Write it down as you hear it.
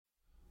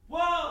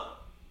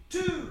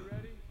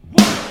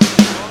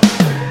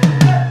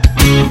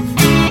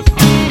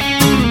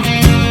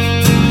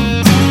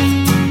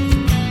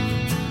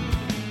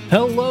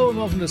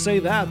Say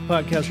That, the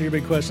podcast where your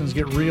big questions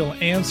get real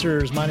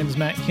answers. My name is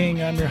Matt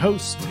King. I'm your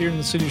host here in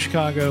the city of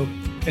Chicago.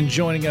 And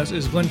joining us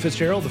is Glenn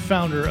Fitzgerald, the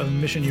founder of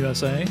Mission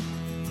USA.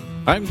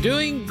 I'm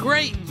doing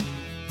great.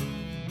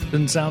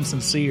 Didn't sound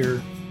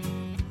sincere.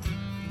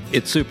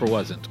 It super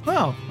wasn't.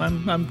 Well,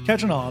 I'm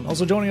catching on.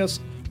 Also joining us,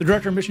 the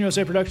director of Mission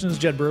USA Productions,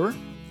 Jed Brewer.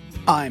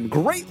 I'm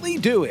greatly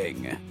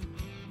doing.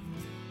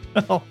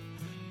 Well,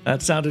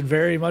 that sounded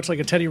very much like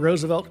a Teddy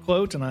Roosevelt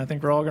quote, and I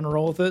think we're all going to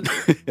roll with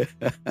it.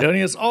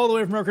 Joining us all the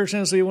way from Rockhurst,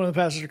 Tennessee, one of the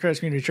pastors of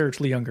Christ Community Church,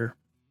 Lee Younger.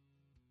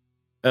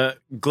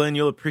 Glenn,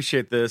 you'll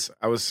appreciate this.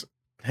 I was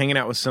hanging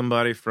out with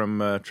somebody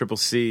from Triple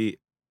C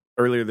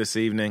earlier this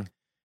evening,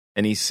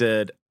 and he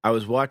said, I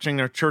was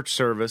watching our church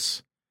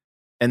service,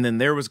 and then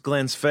there was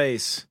Glenn's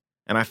face,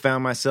 and I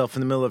found myself in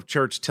the middle of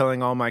church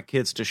telling all my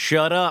kids to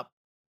shut up.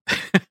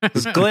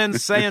 Because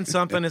Glenn's saying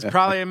something is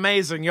probably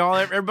amazing. Y'all,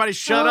 everybody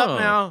shut up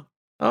now.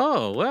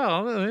 Oh,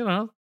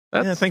 well,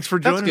 thanks for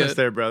joining us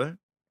there, brother.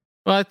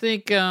 Well, I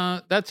think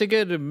that's a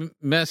good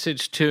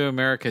message to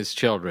America's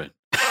children.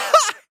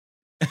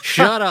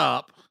 Shut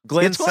up.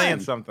 Glenn's saying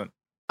something.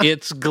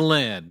 It's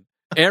Glenn.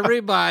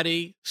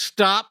 Everybody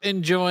stop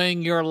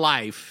enjoying your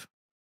life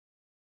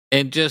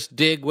and just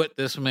dig what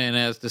this man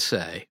has to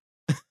say.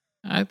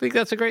 I think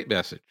that's a great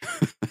message.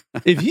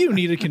 If you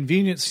need a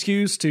convenient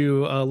excuse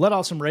to let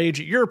off some rage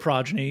at your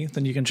progeny,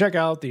 then you can check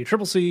out the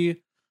Triple C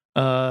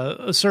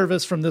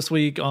service from this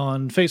week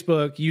on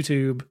Facebook,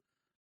 YouTube,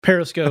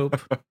 Periscope,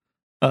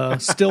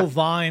 still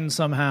Vine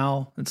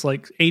somehow. It's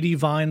like 80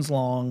 Vines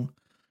long.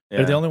 Yeah.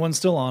 They're the only ones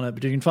still on it,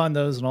 but you can find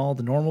those in all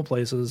the normal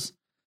places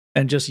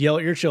and just yell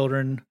at your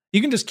children. You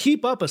can just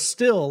keep up a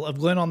still of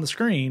Glenn on the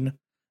screen,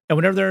 and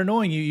whenever they're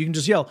annoying you, you can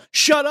just yell,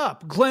 "Shut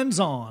up, Glenn's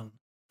on."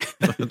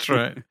 That's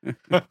right.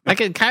 I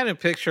can kind of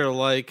picture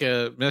like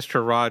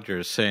Mr.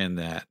 Rogers saying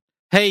that.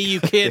 Hey, you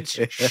kids,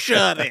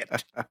 shut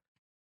it.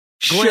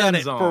 Shut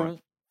it.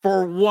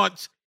 For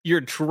once, you're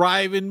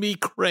driving me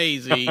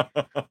crazy.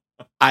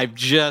 I've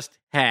just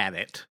had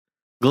it.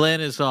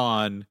 Glenn is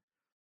on.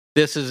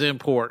 This is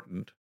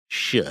important.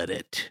 Shut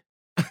it.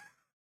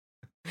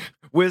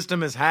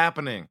 Wisdom is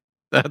happening.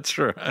 That's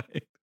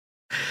right.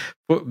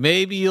 But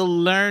maybe you'll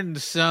learn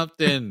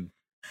something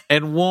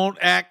and won't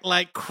act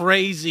like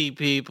crazy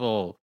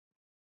people.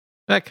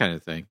 That kind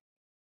of thing.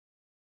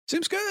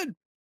 Seems good.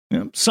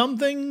 Yeah,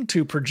 something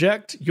to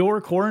project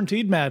your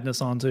quarantined madness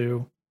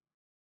onto.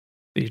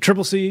 The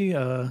Triple C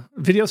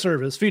video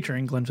service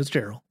featuring Glenn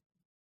Fitzgerald.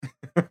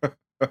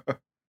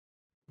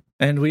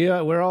 And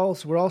we're all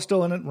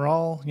still in it. We're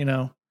all,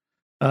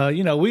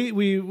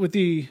 we with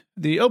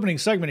the opening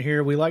segment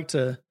here, we like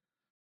to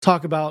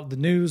talk about the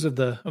news of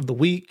the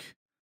week.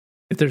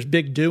 If there's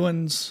big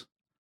doings,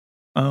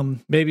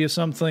 maybe if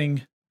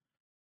something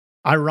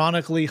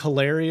ironically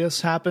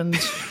hilarious happened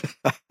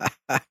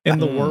in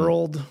the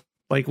world,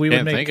 like we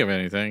Can't would think of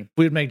anything.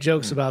 We would make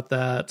jokes about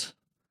that.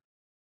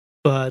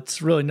 But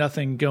really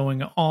nothing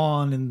going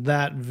on in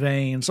that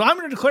vein. So I'm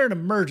going to declare an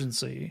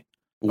emergency.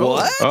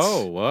 What?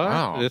 Oh, what?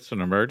 Wow. It's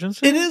an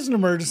emergency? It is an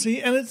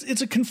emergency, and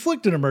it's a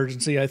conflicted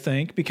emergency, I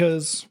think,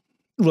 because,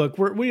 look,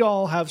 we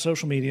all have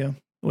social media.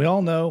 We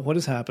all know what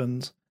has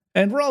happened,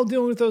 and we're all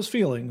dealing with those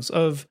feelings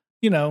of,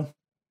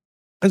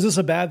 is this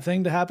a bad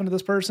thing to happen to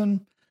this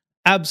person?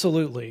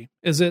 Absolutely.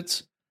 Is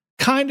it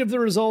kind of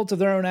the result of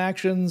their own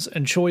actions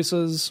and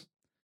choices,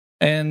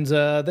 and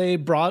they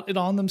brought it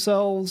on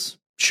themselves?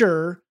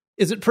 Sure.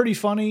 Is it pretty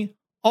funny?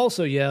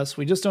 Also, yes.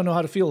 We just don't know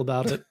how to feel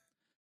about it.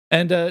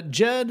 And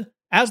Jed,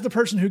 as the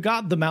person who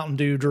got the Mountain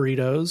Dew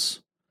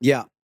Doritos,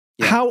 yeah.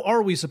 How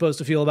are we supposed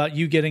to feel about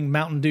you getting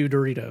Mountain Dew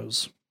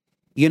Doritos?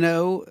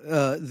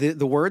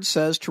 The word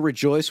says to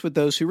rejoice with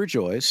those who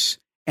rejoice,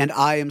 and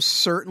I am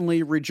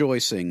certainly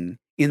rejoicing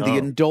in the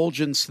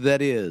indulgence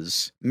that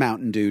is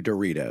Mountain Dew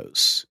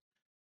Doritos.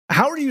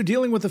 How are you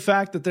dealing with the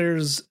fact that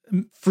there's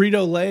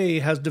Frito-Lay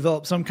has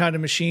developed some kind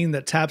of machine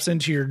that taps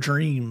into your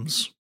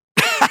dreams?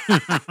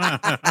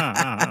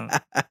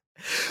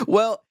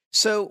 Well,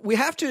 so we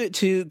have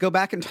to go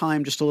back in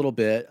time just a little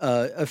bit.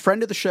 A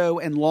friend of the show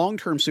and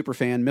long-term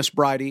superfan, Miss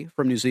Bridie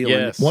from New Zealand.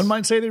 Yes. One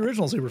might say the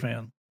original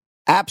superfan.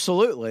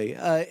 Absolutely.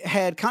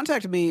 Had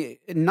contacted me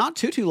not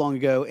too long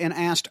ago and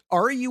asked,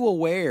 are you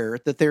aware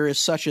that there is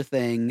such a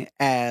thing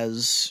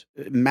as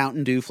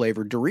Mountain Dew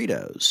flavored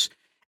Doritos?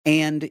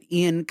 And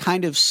in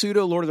kind of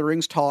pseudo Lord of the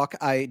Rings talk,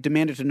 I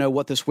demanded to know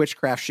what this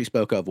witchcraft she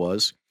spoke of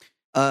was.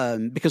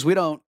 Because we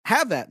don't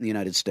have that in the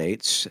United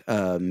States,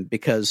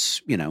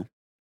 because,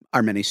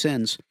 our many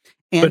sins.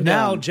 And, but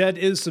now Jed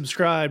is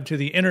subscribed to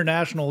the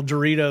international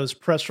Doritos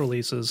press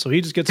releases, so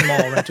he just gets them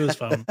all right to his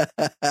phone.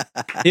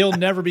 He'll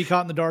never be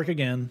caught in the dark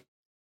again.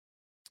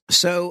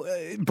 So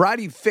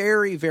Bridie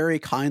very, very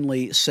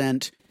kindly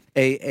sent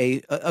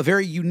a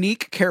very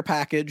unique care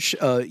package,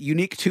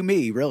 unique to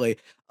me, really,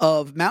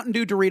 of Mountain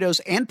Dew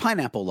Doritos and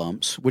pineapple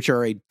lumps, which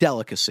are a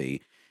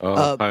delicacy.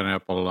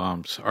 Pineapple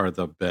lumps are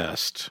the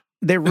best.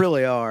 They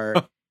really are.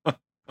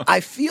 I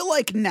feel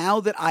like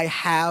now that I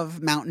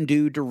have Mountain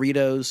Dew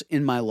Doritos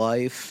in my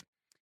life,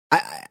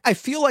 I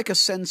feel like a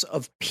sense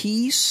of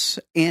peace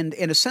and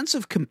a sense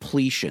of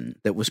completion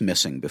that was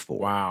missing before.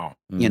 Wow.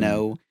 You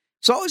know,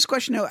 so I always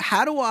question,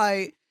 how do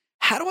I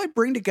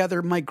bring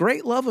together my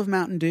great love of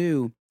Mountain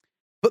Dew,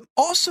 but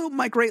also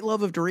my great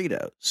love of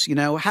Doritos? You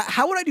know,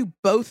 how would I do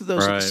both of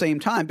those at the same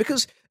time?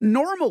 Because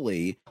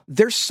normally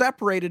they're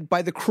separated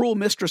by the cruel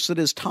mistress that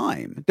is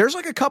time. There's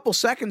like a couple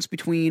seconds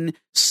between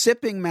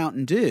sipping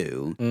Mountain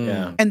Dew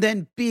and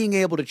then being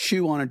able to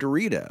chew on a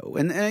Dorito.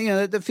 And you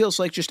know, that feels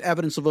like just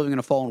evidence of living in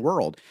a fallen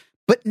world.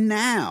 But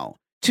now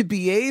to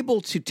be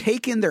able to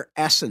take in their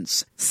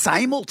essence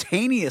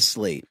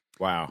simultaneously.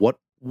 Wow.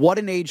 What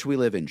an age we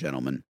live in,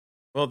 gentlemen.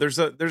 Well, there's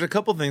a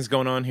couple things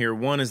going on here.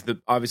 One is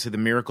obviously the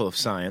miracle of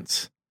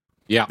science.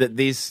 Yeah. That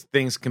these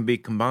things can be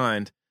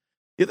combined.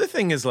 The other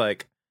thing is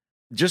like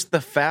just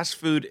the fast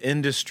food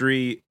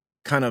industry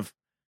kind of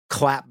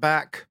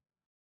clapback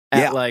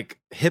at like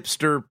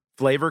hipster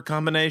flavor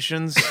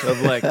combinations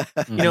of like,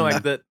 you know,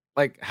 like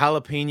like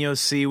jalapeno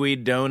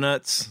seaweed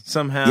donuts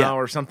somehow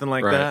or something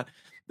like that.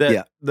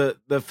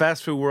 The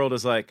fast food world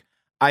is like,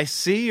 I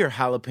see your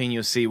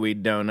jalapeno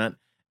seaweed donut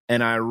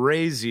and I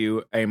raise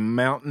you a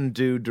Mountain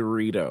Dew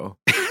Dorito.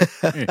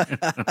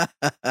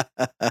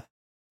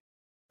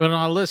 But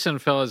now listen,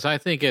 fellas, I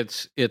think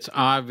it's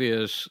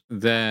obvious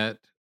that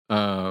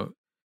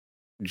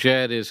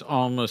Jed is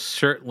almost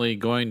certainly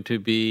going to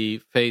be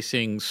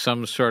facing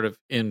some sort of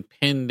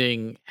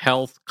impending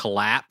health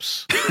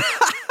collapse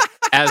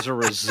as a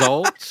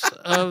result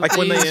of like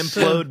when they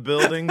implode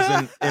buildings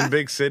in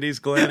big cities,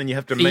 Glenn, and you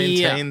have to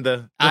maintain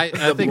the I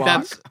think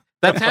block.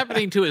 that's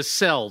happening to his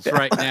cells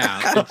right now.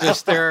 It's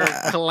just they're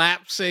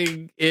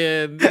collapsing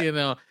in, you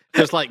know,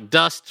 there's like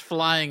dust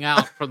flying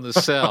out from the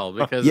cell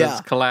because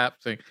it's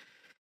collapsing.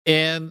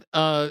 And,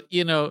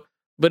 you know,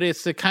 but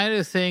it's the kind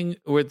of thing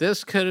where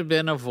this could have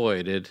been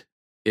avoided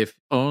if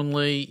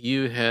only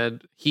you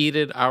had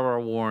heeded our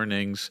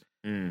warnings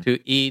to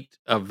eat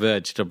a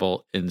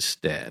vegetable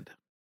instead.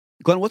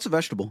 Glenn, what's a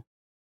vegetable?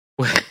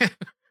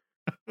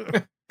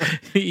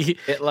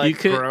 It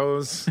like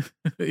grows.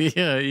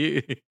 Yeah.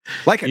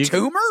 Like a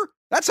tumor?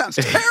 That sounds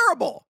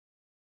terrible.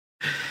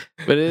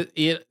 But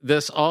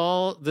this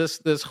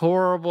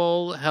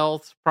horrible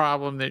health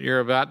problem that you're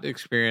about to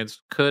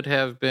experience could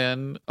have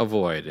been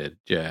avoided,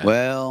 Jed.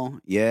 Well,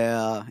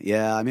 yeah.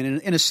 I mean,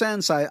 in a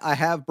sense, I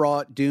have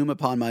brought doom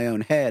upon my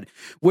own head,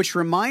 which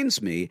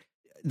reminds me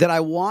that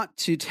I want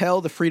to tell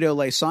the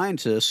Frito-Lay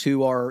scientists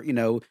who are, you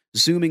know,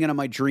 zooming into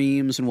my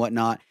dreams and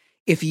whatnot,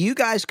 if you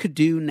guys could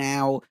do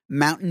now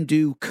Mountain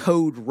Dew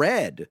Code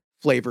Red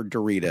flavored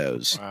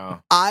Doritos,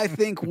 I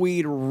think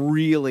we'd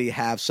really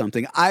have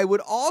something. I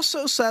would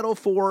also settle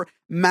for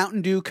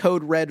Mountain Dew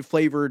Code Red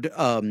flavored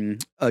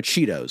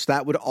Cheetos.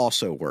 That would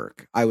also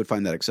work. I would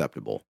find that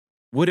acceptable.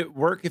 Would it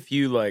work if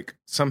you like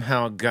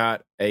somehow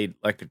got a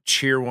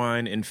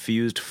Cheerwine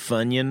infused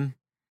Funyun?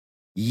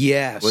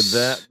 Yes. Would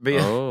that be?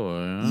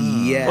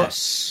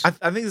 Yes. Well,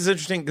 I think this is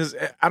interesting because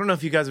I don't know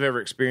if you guys have ever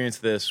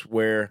experienced this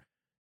where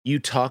you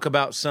talk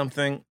about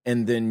something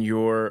and then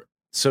your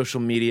social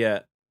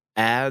media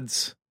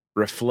ads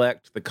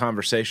reflect the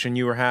conversation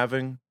you were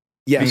having.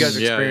 Yes. Have you guys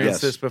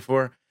experienced this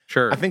before?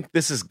 Sure. I think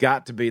this has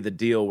got to be the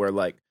deal where,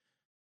 like,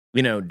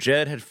 you know,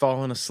 Jed had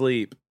fallen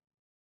asleep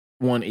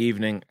one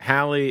evening.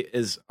 Hallie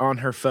is on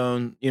her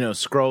phone, you know,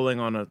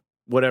 scrolling on a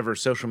whatever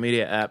social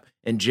media app,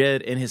 and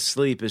Jed in his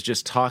sleep is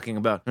just talking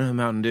about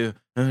Mountain Dew,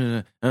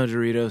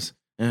 Doritos,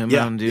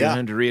 Mountain Dew,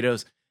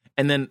 Doritos,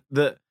 and then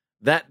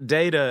that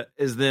data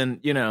is then,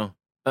 you know,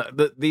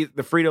 the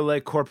Frito-Lay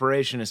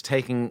Corporation is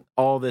taking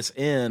all this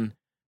in,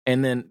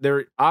 and then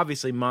they're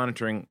obviously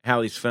monitoring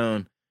Hallie's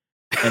phone,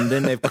 and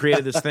then they've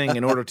created this thing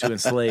in order to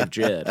enslave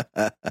Jed.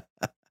 I,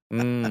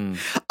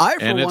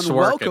 for one,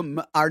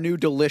 welcome our new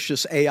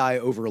delicious AI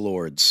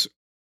overlords.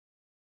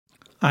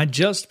 I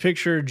just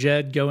picture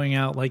Jed going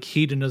out like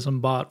Hedonism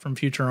Bot from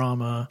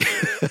Futurama.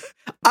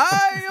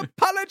 I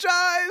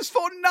apologize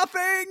for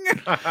nothing.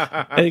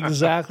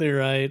 Exactly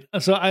right.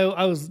 So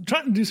I was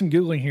trying to do some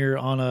Googling here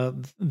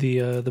on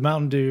the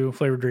Mountain Dew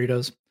flavored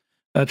Doritos.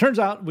 Turns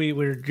out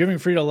we're giving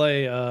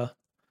Frito-Lay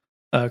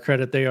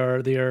credit. They are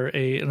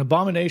an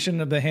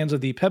abomination in the hands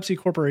of the Pepsi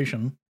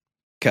Corporation.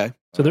 Okay.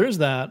 So there is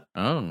that.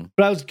 Oh.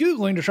 But I was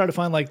Googling to try to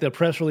find like the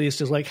press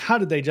release is like, how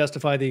did they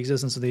justify the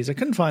existence of these? I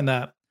couldn't find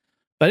that.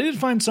 But I did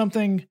find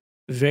something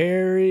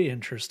very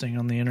interesting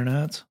on the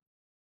internet.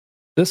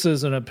 This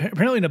is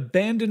apparently an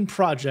abandoned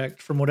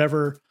project from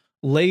whatever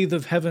Lathe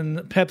of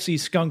Heaven Pepsi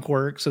Skunk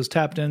Works has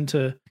tapped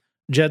into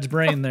Jed's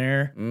brain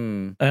there.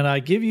 And I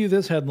give you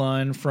this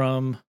headline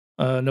from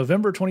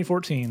November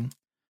 2014.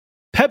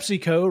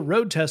 PepsiCo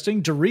road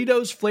testing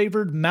Doritos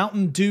flavored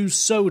Mountain Dew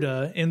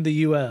soda in the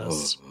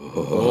U.S.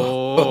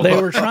 Oh.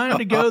 They were trying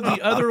to go the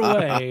other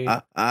way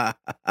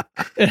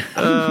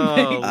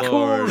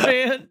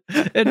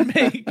and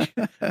make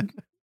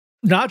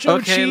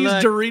nacho cheese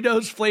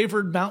Doritos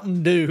flavored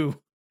Mountain Dew.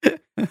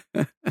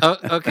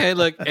 Okay,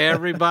 look,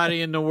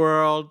 everybody in the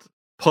world,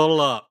 pull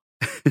up.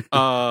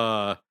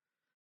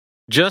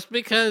 Just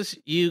because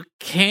you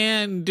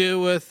can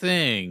do a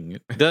thing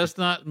does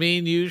not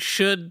mean you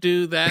should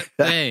do that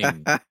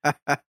thing.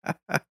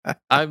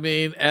 I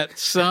mean, at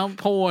some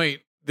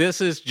point, this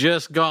has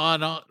just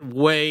gone on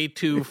way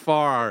too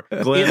far.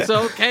 Glenn. It's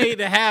okay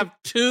to have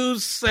two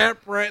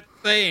separate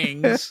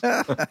things.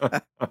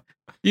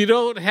 You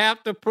don't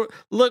have to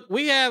look.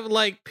 We have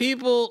like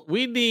people.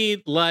 We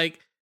need like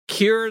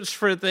cures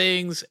for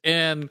things,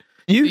 and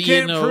you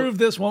can't prove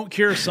this won't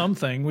cure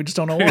something. We just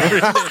don't know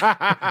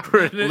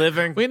what.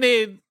 Living. We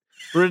need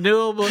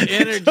renewable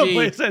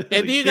energy,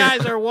 and you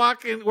guys are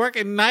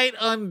working night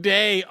on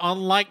day on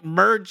like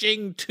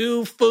merging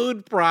two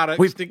food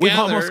products together. We've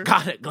almost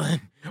got it,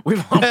 Glenn.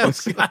 We've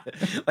almost got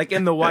it. Like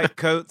in the white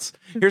coats.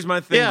 Here's my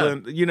thing,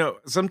 Glenn. You know,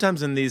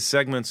 sometimes in these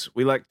segments,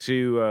 we like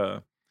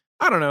to,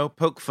 I don't know,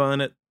 poke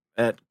fun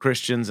at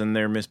Christians and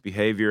their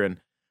misbehavior. And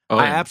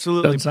I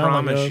absolutely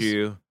promise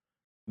you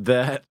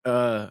that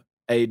a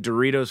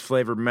Doritos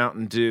flavored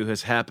Mountain Dew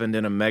has happened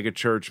in a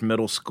megachurch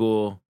middle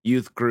school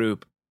youth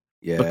group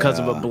because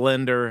of a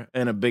blender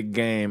and a big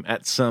game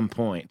at some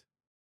point.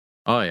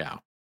 Oh, yeah.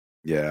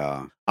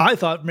 Yeah. I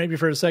thought maybe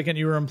for a second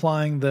you were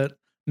implying that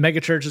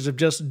megachurches have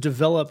just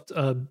developed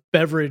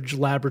beverage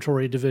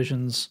laboratory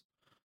divisions.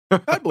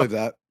 I believe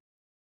that.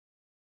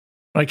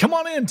 Like, come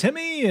on in,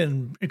 Timmy,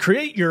 and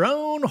create your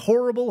own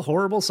horrible,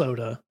 horrible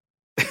soda.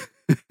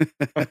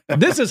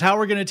 This is how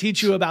we're going to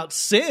teach you about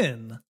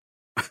sin.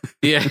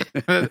 Yeah.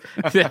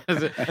 Yeah,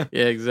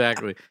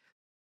 exactly.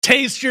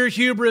 Taste your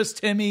hubris,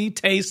 Timmy.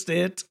 Taste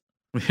it.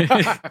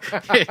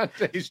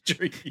 Taste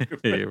your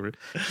hubris.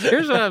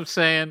 Here's what I'm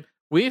saying.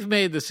 We've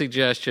made the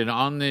suggestion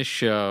on this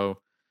show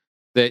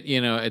that, you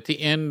know, at the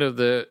end of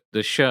the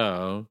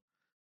show,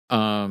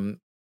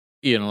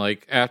 you know,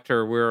 like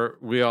after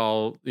we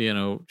all, you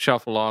know,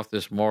 shuffle off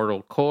this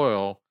mortal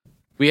coil,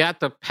 we have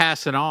to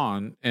pass it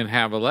on and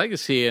have a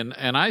legacy. And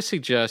I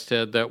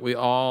suggested that we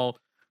all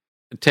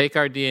take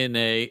our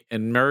DNA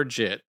and merge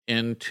it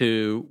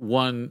into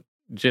one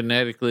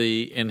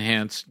genetically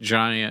enhanced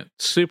giant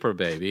super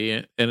baby.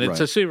 And it's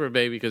a super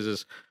baby because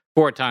it's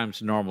 4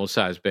 times normal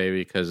size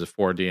baby because of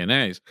 4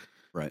 DNAs.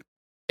 Right.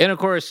 And of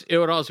course, it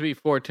would also be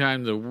 4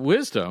 times the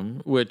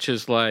wisdom, which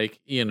is like,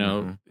 you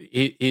know,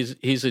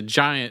 he's a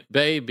giant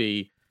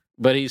baby,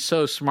 but he's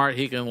so smart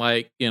he can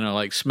like, you know,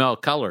 like smell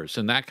colors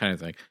and that kind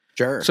of thing.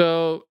 Sure.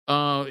 So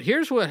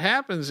here's what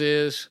happens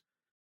is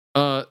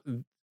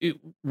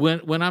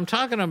when I'm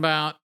talking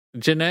about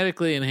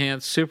genetically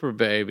enhanced super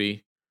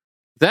baby,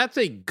 that's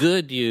a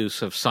good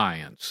use of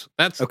science.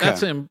 That's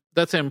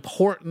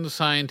important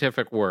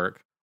scientific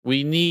work.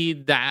 We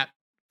need that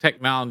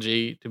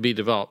technology to be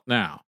developed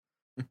now.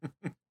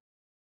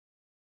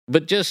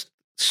 But just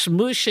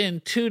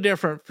smooshing 2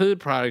 different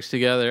food products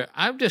together,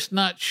 I'm just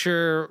not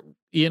sure.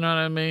 You know what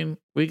I mean?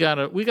 We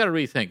gotta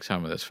rethink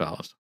some of this,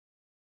 fellas.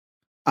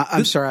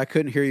 I'm sorry, I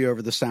couldn't hear you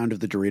over the sound of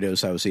the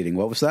Doritos I was eating.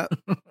 What was that?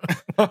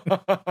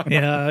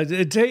 Yeah,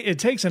 it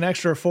takes an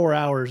extra 4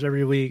 hours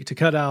every week to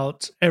cut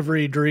out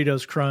every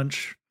Doritos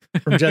crunch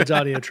from Jed's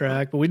audio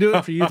track, but we do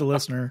it for you, the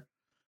listener.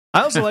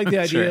 I also like the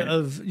idea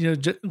of, you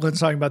know, let's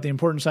talk about the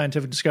important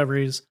scientific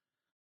discoveries.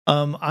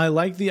 I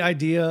like the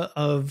idea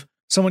of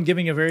someone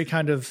giving a very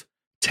kind of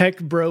tech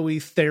bro-y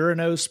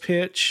Theranos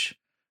pitch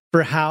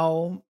for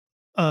how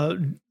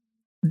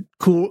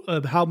cool,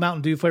 how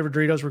Mountain Dew flavored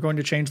Doritos were going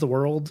to change the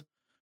world.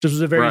 Just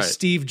was a very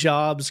Steve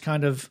Jobs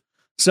kind of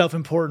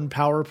self-important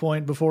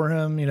PowerPoint before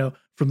him, you know,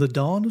 from the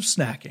dawn of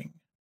snacking.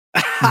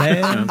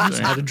 Man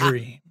had a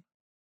dream.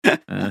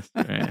 That's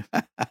right.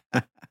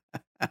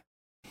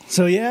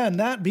 So yeah, and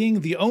that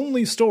being the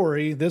only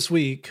story this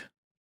week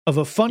of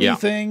a funny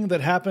thing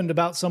that happened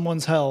about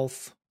someone's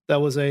health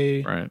that was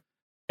a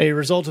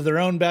result of their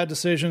own bad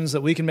decisions that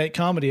we can make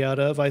comedy out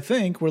of, I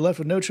think we're left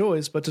with no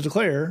choice but to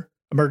declare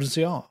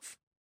emergency off.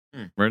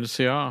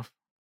 Emergency off.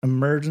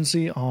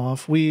 Emergency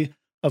off. We,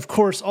 of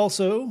course,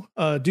 also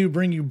do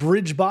bring you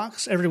Bridge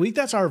Box every week.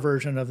 That's our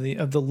version of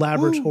the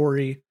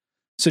laboratory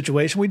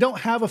situation. We don't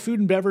have a food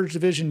and beverage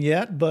division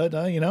yet, but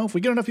you know, if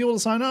we get enough people to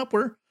sign up,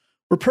 we're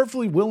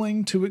perfectly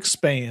willing to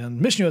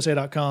expand.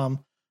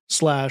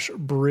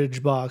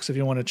 MissionUSA.com/BridgeBox if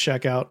you want to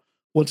check out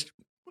what's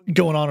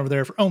going on over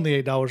there for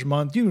only $8 a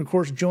month. You can, of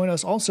course, join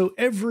us also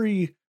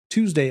every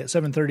Tuesday at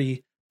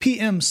 7:30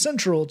 p.m.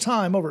 Central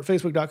Time over at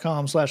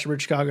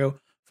Facebook.com/BridgeChicago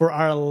for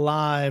our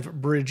live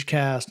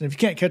Bridgecast. And if you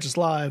can't catch us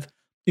live,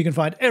 you can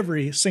find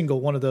every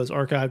single one of those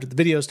archived at the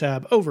videos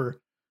tab over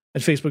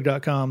at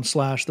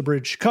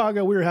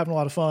Facebook.com/TheBridgeChicago. We were having a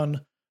lot of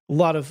fun. A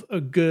lot of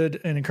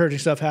good and encouraging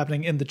stuff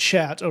happening in the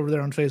chat over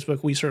there on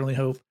Facebook. We certainly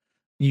hope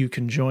you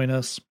can join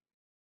us.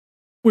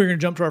 We're going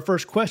to jump to our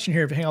first question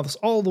here. If you hang out with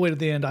us all the way to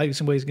the end, I have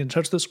some ways to get in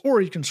touch with us, or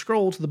you can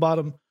scroll to the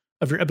bottom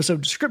of your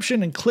episode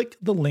description and click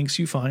the links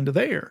you find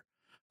there.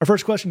 Our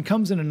first question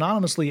comes in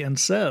anonymously and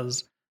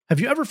says, have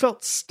you ever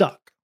felt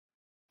stuck?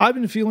 I've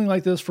been feeling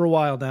like this for a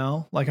while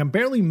now, like I'm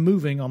barely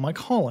moving on my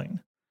calling.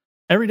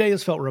 Every day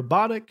has felt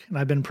robotic, and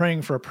I've been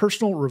praying for a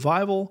personal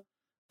revival,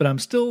 but I'm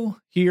still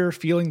here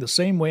feeling the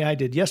same way I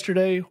did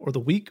yesterday or the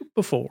week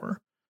before.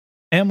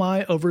 Am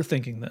I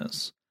overthinking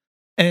this?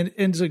 And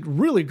it's a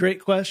really great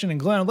question. And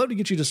Glenn, I'd love to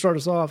get you to start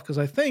us off, because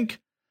I think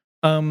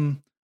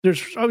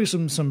there's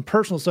obviously some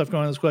personal stuff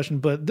going on in this question,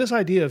 but this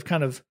idea of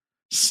kind of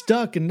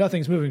stuck and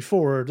nothing's moving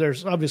forward,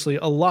 there's obviously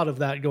a lot of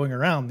that going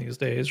around these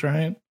days,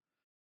 right?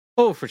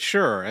 Oh, for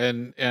sure.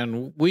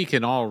 And we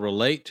can all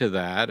relate to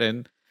that.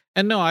 And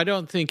no, I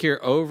don't think you're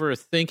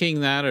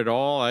overthinking that at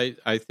all.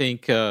 I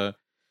think,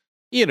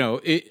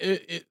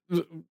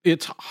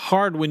 it's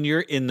hard when you're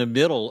in the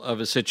middle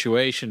of a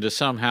situation to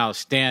somehow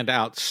stand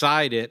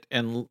outside it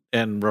and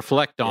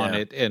reflect on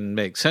it and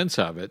make sense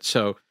of it.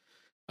 So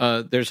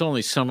there's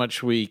only so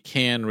much we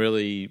can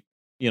really,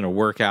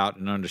 work out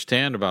and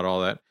understand about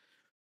all that.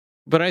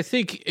 But I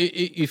think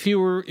if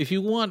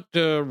you want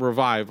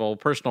revival,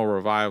 personal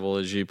revival,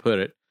 as you put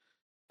it,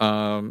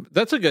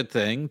 that's a good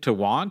thing to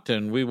want,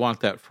 and we want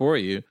that for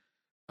you.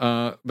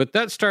 But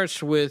that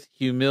starts with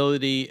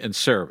humility and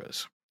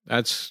service.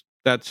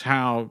 That's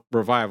how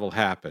revival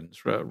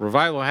happens.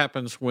 Revival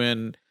happens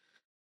when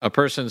a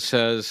person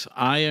says,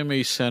 "I am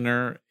a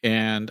sinner,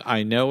 and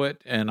I know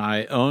it, and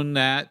I own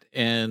that,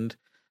 and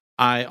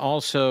I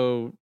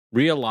also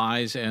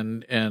realize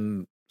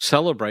and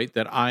celebrate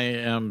that I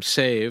am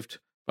saved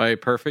by a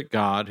perfect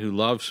God who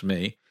loves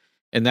me,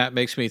 and that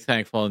makes me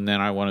thankful, and then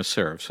I want to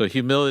serve." So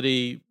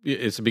humility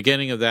is the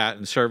beginning of that,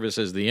 and service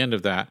is the end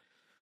of that.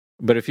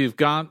 But if you've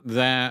got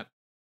that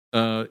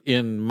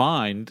in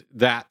mind,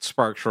 that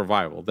sparks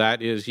revival.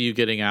 That is you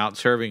getting out,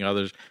 serving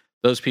others.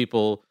 Those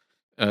people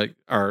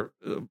are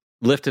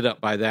lifted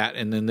up by that,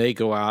 and then they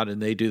go out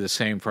and they do the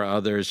same for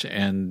others,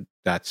 and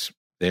there's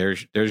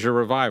your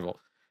revival.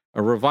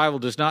 A revival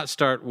does not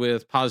start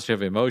with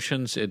positive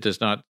emotions. It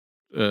does not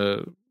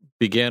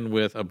begin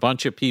with a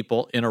bunch of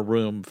people in a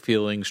room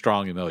feeling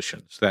strong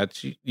emotions.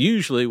 That's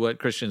usually what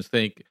Christians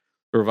think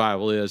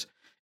revival is,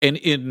 and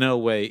in no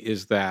way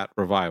is that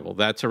revival.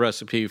 That's a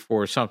recipe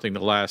for something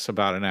that lasts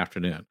about an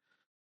afternoon.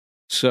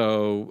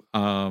 So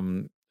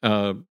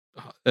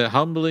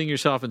humbling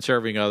yourself and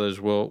serving others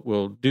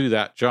will do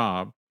that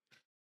job.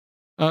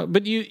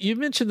 But you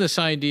mentioned this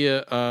idea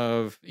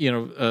of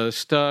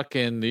stuck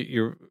and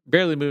you're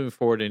barely moving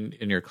forward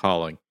in your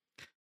calling.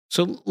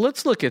 So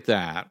let's look at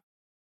that,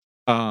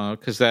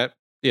 because that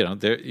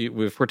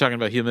if we're talking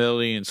about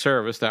humility and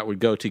service, that would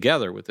go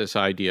together with this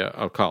idea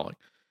of calling.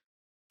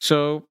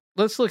 So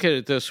let's look at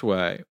it this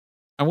way.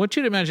 I want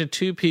you to imagine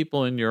two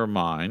people in your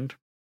mind.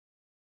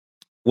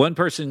 One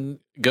person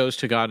goes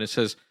to God and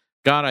says,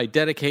 "God, I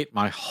dedicate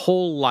my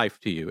whole life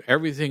to you.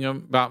 Everything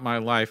about my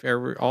life,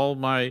 all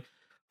my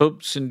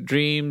hopes and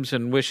dreams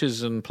and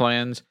wishes and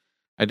plans,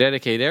 I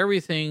dedicate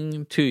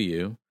everything to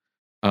you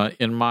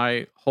in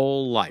my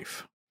whole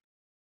life."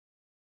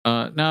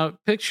 Now,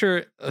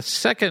 picture a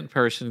second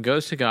person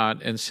goes to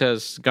God and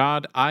says,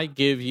 "God, I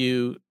give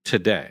you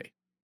today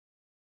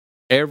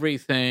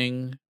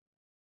everything.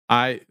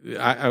 I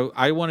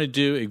want to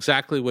do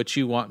exactly what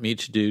you want me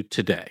to do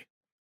today."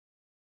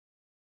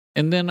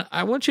 And then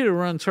I want you to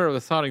run sort of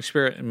a thought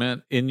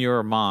experiment in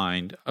your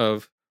mind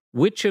of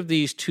which of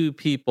these two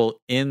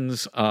people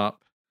ends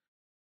up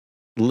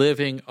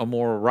living a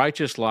more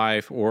righteous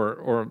life,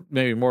 or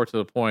maybe more to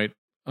the point,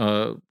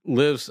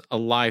 lives a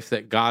life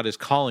that God is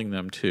calling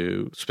them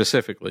to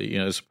specifically,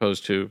 as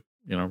opposed to,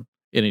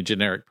 any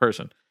generic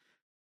person.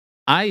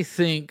 I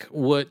think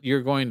what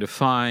you're going to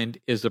find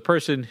is the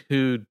person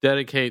who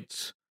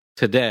dedicates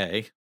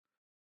today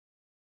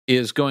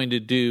is going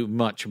to do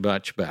much,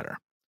 much better.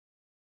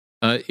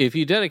 If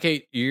you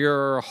dedicate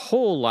your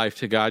whole life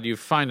to God, you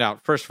find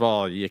out, first of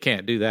all, you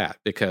can't do that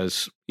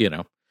because,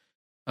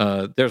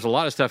 there's a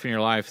lot of stuff in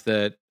your life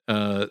that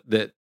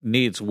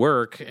needs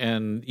work,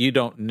 and you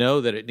don't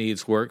know that it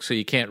needs work, so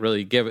you can't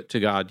really give it to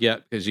God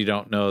yet because you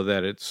don't know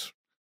that it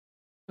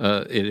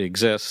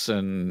exists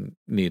and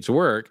needs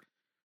work.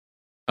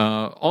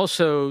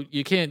 Also,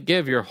 you can't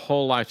give your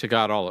whole life to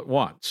God all at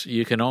once.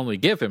 You can only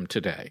give him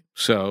today.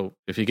 So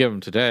if you give him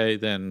today,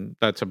 then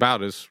that's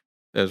about as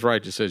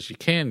righteous as you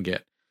can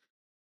get.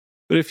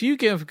 But if you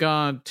give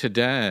God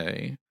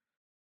today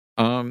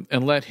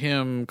and let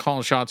him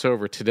call shots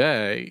over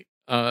today,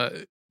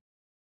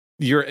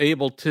 you're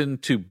able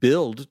to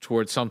build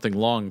towards something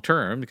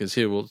long-term because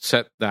he will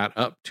set that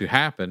up to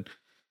happen.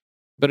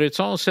 But it's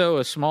also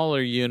a smaller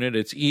unit.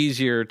 It's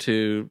easier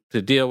to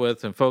deal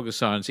with and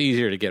focus on. It's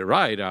easier to get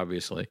right,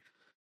 obviously.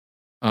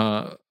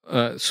 So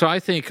I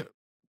think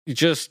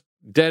just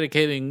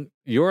dedicating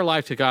your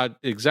life to God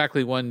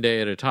exactly one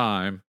day at a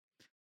time,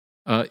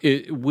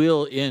 it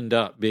will end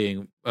up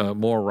being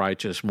more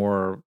righteous,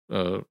 more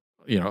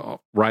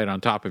right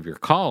on top of your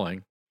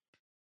calling.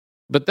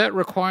 But that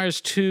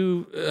requires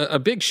a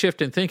big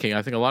shift in thinking.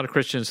 I think a lot of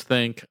Christians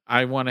think,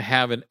 I want to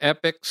have an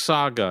epic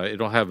saga.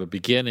 It'll have a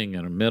beginning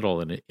and a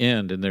middle and an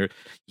end. And there are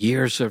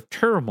years of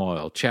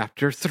turmoil,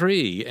 chapter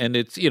 3. And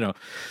it's,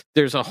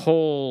 there's a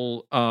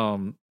whole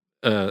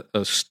a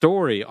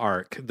story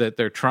arc that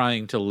they're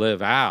trying to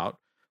live out,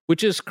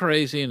 which is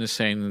crazy and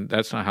insane.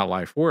 That's not how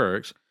life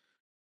works.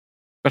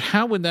 But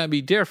how would that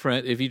be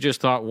different if you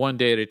just thought one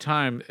day at a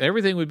time?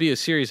 Everything would be a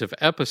series of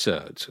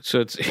episodes.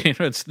 So it's,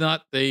 it's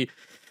not the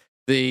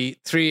the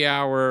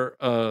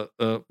 3-hour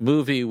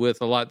movie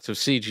with lots of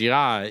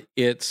CGI.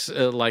 It's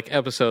like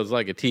episodes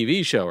like a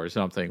TV show or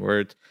something,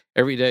 where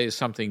every day is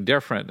something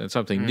different and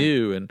something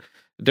new and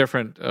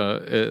different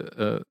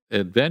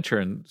adventure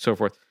and so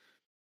forth.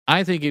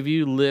 I think if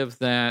you live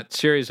that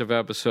series of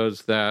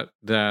episodes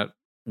that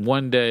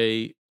one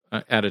day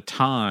at a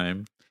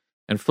time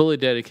and fully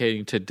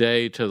dedicating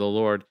today to the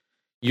Lord,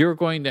 you're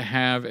going to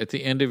have at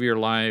the end of your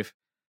life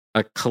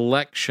a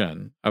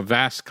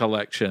vast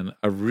collection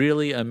of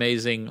really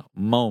amazing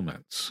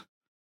moments.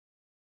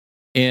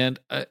 And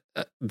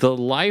the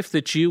life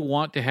that you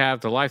want to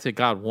have, the life that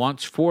God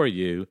wants for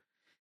you,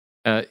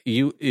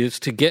 is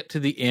to get to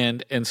the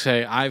end and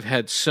say, I've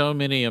had so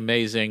many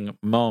amazing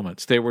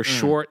moments. They were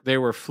short, they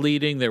were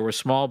fleeting, they were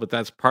small, but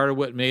that's part of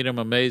what made them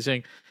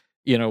amazing.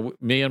 You know,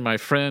 me and my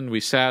friend, we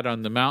sat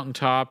on the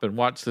mountaintop and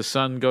watched the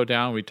sun go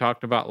down. We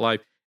talked about life.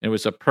 And it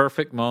was a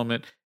perfect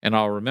moment, and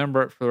I'll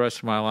remember it for the rest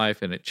of my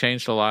life, and it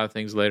changed a lot of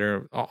things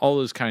later, all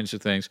those kinds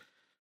of things.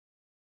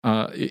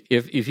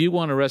 If you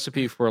want a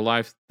recipe for a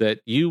life that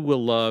you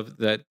will love,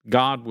 that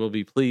God will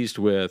be pleased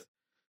with,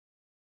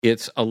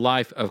 it's a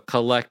life of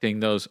collecting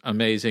those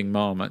amazing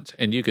moments,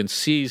 and you can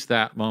seize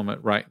that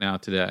moment right now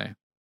today.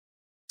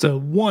 It's a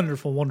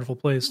wonderful, wonderful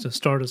place to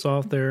start us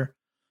off there.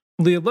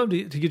 Lee, I'd love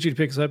to get you to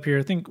pick us up here.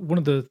 I think one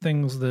of the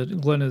things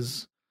that Glenn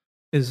is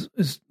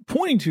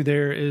pointing to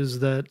there is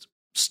that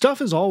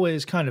stuff is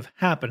always kind of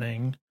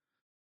happening.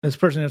 This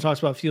person that talks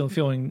about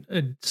feeling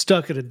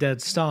stuck at a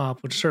dead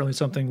stop, which is certainly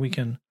something we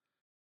can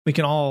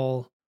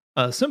all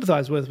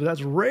sympathize with, but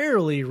that's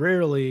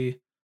rarely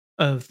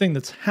a thing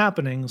that's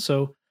happening.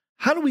 So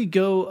how do we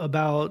go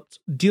about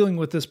dealing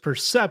with this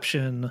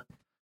perception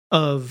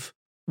of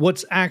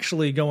what's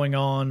actually going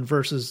on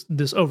versus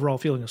this overall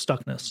feeling of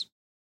stuckness?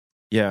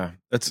 Yeah,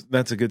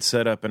 that's a good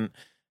setup,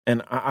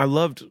 and I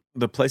loved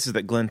the places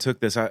that Glenn took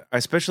this. I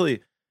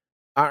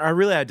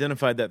really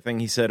identified that thing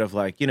he said of,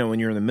 like, you know, when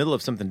you're in the middle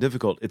of something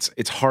difficult,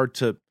 it's hard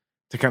to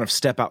kind of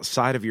step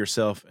outside of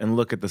yourself and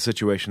look at the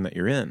situation that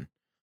you're in.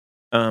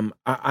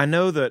 I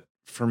know that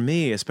for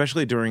me,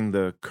 especially during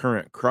the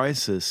current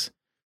crisis,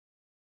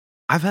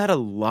 I've had a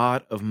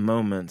lot of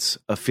moments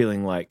of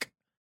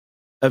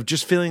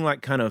just feeling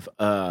like kind of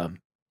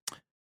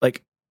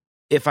like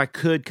if I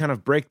could kind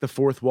of break the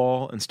fourth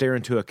wall and stare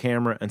into a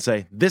camera and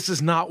say, this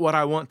is not what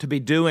I want to be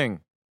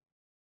doing.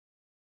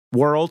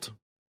 World,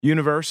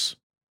 universe,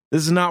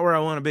 this is not where I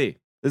want to be.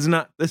 This is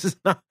not,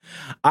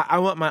 I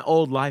want my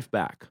old life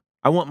back.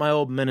 I want my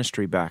old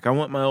ministry back. I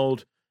want my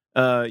old,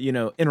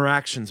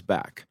 interactions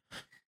back.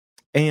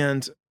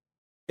 And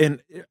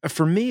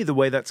for me, the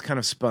way that's kind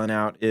of spun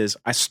out is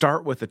I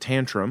start with a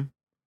tantrum,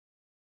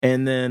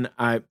 and then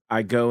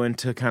I go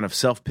into kind of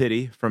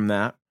self-pity from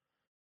that.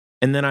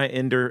 And then I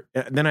enter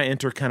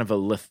kind of a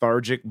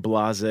lethargic,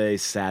 blasé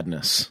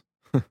sadness.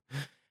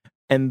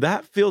 And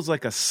that feels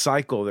like a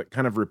cycle that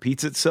kind of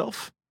repeats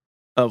itself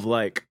of,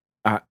 like,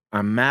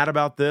 I'm mad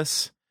about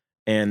this,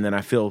 and then I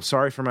feel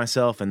sorry for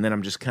myself, and then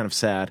I'm just kind of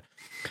sad.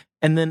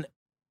 And then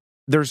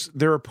there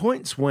are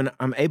points when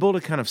I'm able to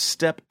kind of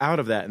step out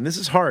of that. And this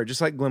is hard, just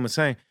like Glenn was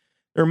saying.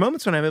 There are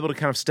moments when I'm able to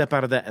kind of step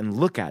out of that and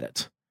look at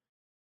it.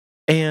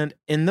 And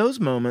in those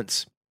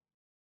moments,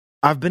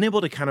 I've been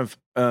able to kind of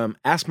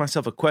ask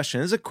myself a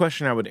question. This is a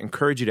question I would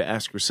encourage you to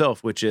ask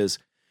yourself, which is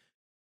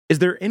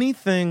there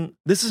anything,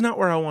 this is not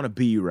where I want to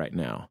be right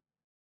now.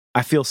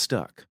 I feel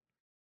stuck.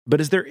 But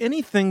is there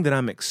anything that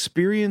I'm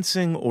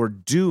experiencing or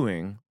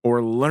doing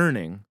or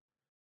learning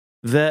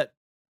that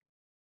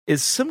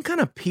is some kind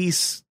of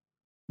piece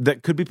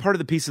that could be part of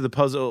the piece of the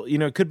puzzle? You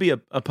know, it could be a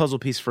puzzle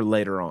piece for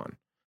later on.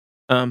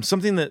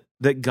 Something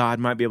that God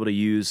might be able to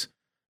use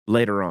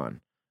later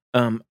on.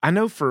 I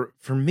know for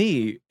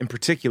me in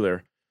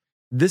particular,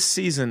 this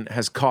season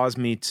has caused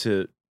me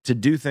to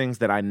do things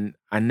that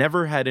I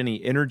never had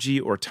any energy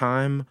or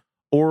time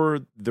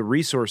or the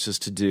resources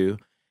to do,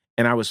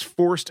 and I was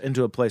forced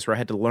into a place where I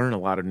had to learn a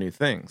lot of new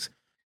things.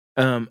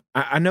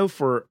 I know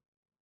for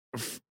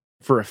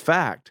a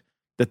fact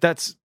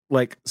that's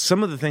like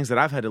some of the things that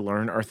I've had to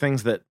learn are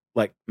things that,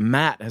 like,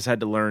 Matt has had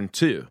to learn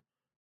too.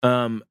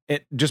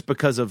 Just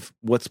because of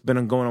what's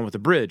been going on with the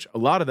bridge. A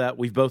lot of that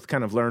we've both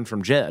kind of learned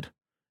from Jed.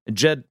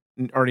 Jed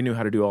already knew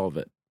how to do all of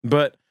it.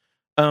 But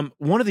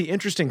one of the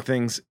interesting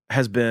things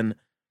has been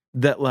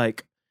that,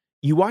 like,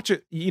 you watch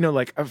it, you know,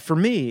 like for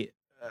me,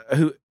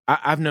 who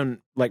I've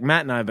known, like,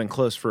 Matt and I have been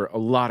close for a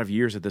lot of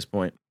years at this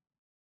point.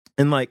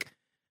 And, like,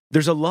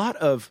 there's a lot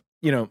of,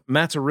 you know,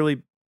 Matt's a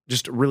really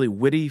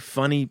witty,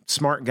 funny,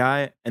 smart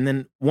guy. And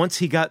then once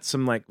he got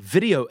some, like,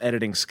 video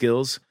editing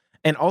skills,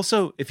 and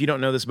also, if you don't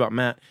know this about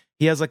Matt,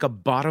 he has, like, a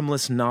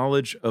bottomless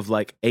knowledge of,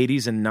 like,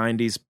 80s and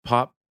 90s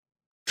pop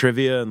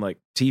trivia and, like,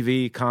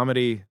 TV,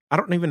 comedy. I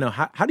don't even know.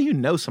 How do you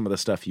know some of the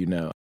stuff you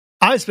know?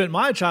 I spent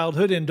my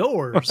childhood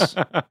indoors.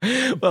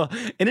 Well,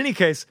 in any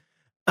case,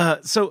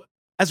 so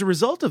as a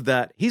result of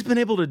that, he's been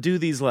able to do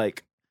these,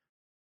 like,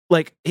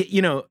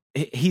 you know,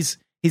 he's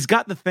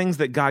got the things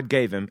that God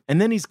gave him,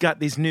 and then he's got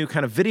these new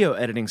kind of video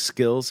editing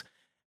skills,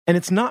 and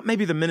it's not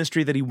maybe the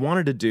ministry that he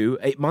wanted to do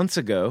 8 months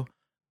ago,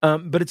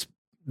 but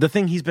the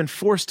thing he's been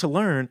forced to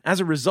learn as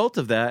a result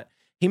of that,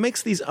 he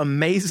makes these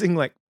amazing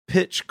like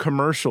pitch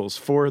commercials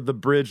for the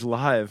Bridge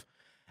Live.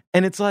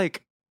 And it's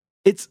like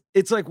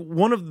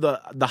one of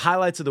the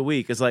highlights of the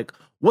week is like,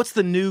 what's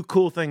the new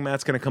cool thing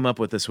Matt's going to come up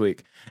with this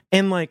week?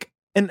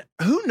 And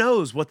who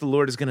knows what the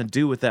Lord is going to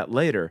do with that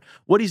later.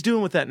 What he's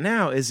doing with that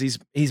now is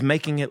he's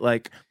making it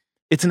like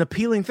it's an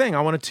appealing thing. I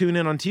want to tune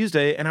in on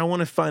Tuesday and I want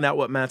to find out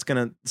what Matt's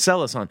going to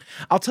sell us on.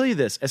 I'll tell you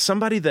this, as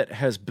somebody that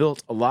has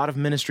built a lot of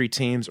ministry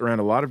teams around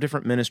a lot of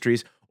different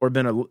ministries or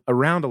been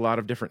around a lot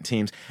of different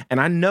teams, and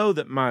I know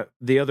that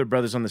the other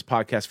brothers on this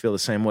podcast feel the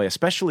same way,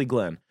 especially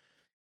Glenn.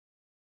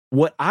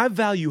 What I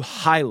value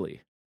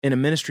highly in a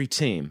ministry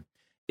team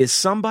is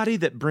somebody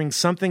that brings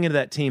something into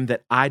that team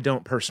that I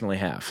don't personally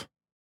have.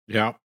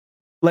 Yeah.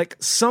 Like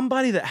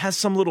somebody that has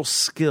some little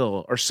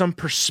skill or some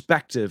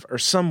perspective or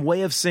some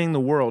way of seeing the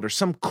world or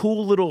some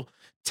cool little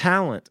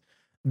talent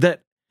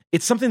that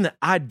it's something that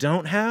I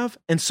don't have.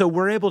 And so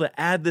we're able to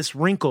add this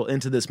wrinkle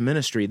into this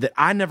ministry that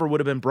I never would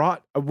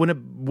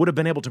have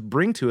been able to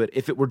bring to it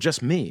if it were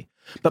just me.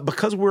 But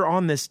because we're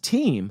on this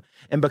team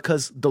and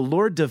because the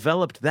Lord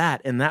developed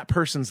that in that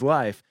person's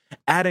life,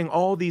 adding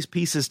all these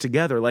pieces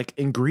together like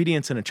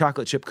ingredients in a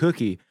chocolate chip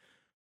cookie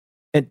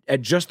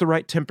at just the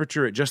right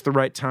temperature, at just the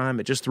right time,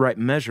 at just the right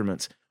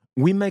measurements,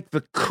 we make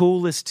the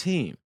coolest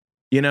team,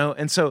 you know?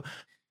 And so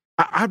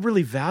I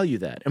really value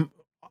that. And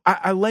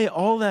I lay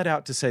all that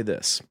out to say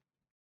this.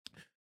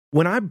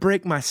 When I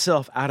break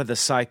myself out of the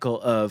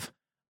cycle of,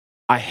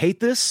 I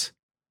hate this,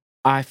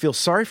 I feel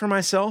sorry for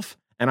myself,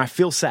 and I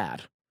feel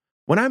sad.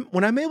 When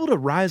I'm able to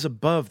rise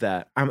above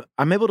that,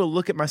 I'm able to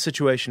look at my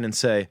situation and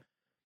say,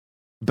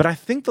 but I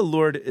think the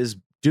Lord is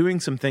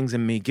doing some things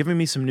in me, giving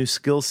me some new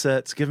skill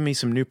sets, giving me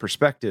some new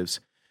perspectives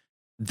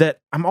that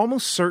I'm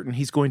almost certain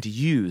he's going to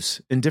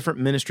use in different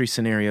ministry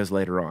scenarios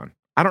later on.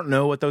 I don't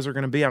know what those are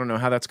going to be. I don't know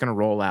how that's going to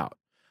roll out.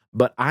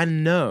 But I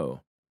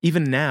know,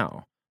 even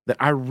now, that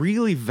I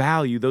really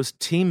value those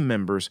team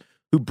members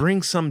who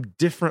bring some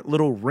different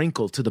little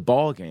wrinkle to the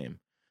ball game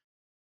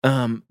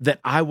that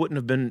I wouldn't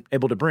have been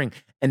able to bring.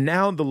 And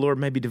now the Lord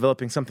may be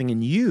developing something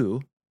in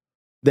you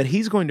that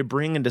he's going to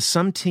bring into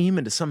some team,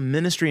 into some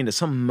ministry, into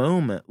some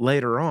moment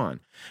later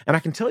on. And I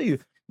can tell you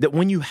that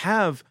when you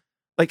have,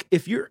 like,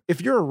 if you're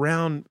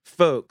around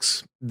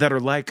folks that are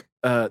like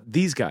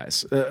these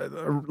guys,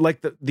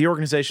 like the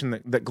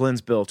organization that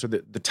Glenn's built, or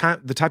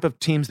the type of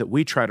teams that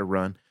we try to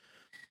run,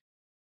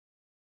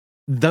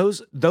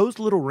 those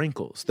little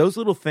wrinkles, those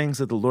little things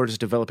that the Lord is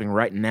developing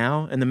right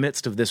now in the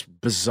midst of this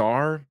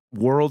bizarre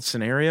world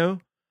scenario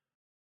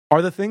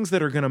are the things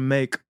that are going to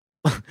make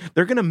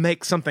they're going to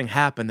make something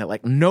happen that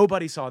like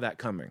nobody saw that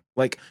coming.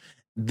 Like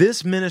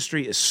this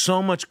ministry is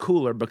so much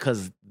cooler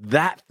because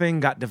that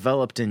thing got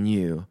developed in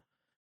you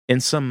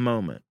in some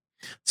moment.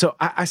 So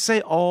I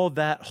say all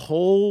that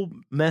whole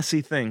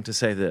messy thing to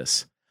say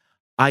this.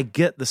 I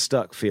get the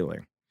stuck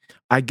feeling.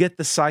 I get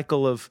the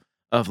cycle of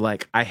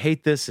like, I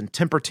hate this and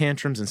temper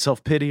tantrums and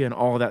self-pity and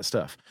all of that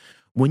stuff.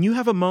 When you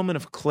have a moment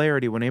of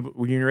clarity, when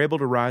you're able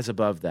to rise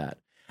above that,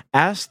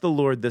 ask the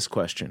Lord this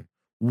question.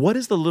 What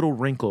is the little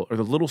wrinkle or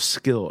the little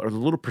skill or the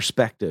little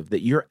perspective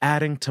that you're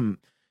adding to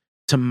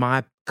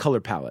my color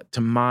palette,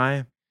 to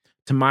my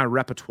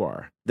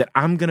repertoire that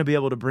I'm going to be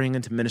able to bring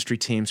into ministry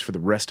teams for the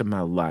rest of my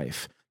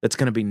life? That's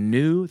going to be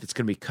new, that's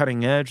going to be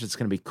cutting edge, that's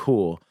going to be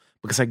cool.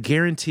 Because I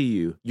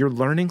guarantee you're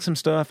learning some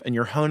stuff and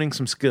you're honing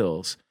some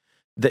skills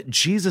that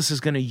Jesus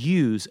is going to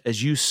use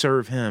as you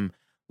serve him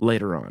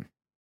later on.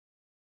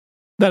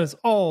 That is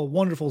all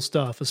wonderful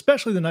stuff,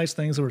 especially the nice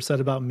things that were said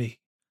about me.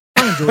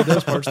 I enjoyed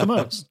those parts the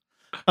most.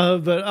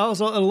 But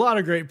also a lot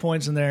of great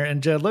points in there.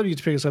 And Jed, I'd love you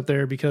to pick us up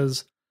there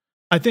because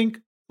I think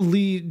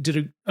Lee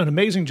did an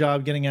amazing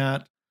job getting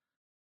at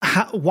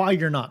why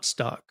you're not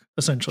stuck,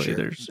 essentially.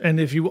 Sure. And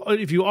if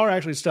you are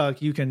actually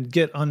stuck, you can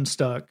get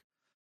unstuck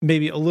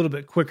maybe a little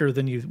bit quicker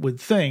than you would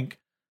think.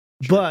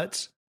 Sure.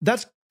 But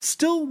that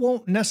still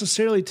won't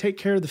necessarily take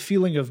care of the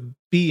feeling of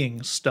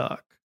being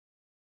stuck.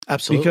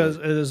 Absolutely. Because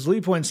as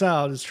Lee points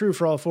out, it's true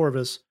for all four of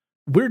us.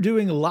 We're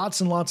doing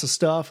lots and lots of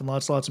stuff and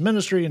lots of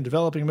ministry and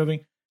developing and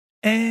moving.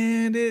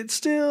 And it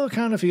still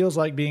kind of feels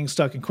like being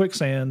stuck in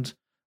quicksand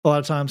a lot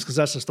of times because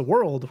that's just the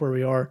world where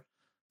we are.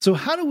 So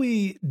how do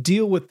we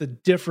deal with the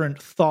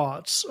different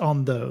thoughts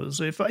on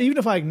those? Even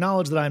if I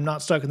acknowledge that I'm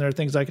not stuck and there are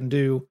things I can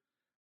do,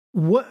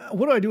 what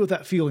do I do with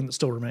that feeling that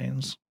still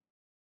remains?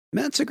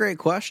 That's a great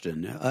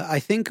question. I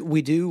think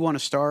we do want to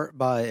start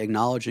by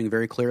acknowledging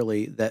very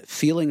clearly that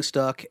feeling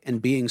stuck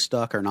and being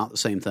stuck are not the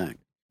same thing.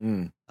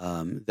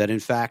 That in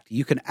fact,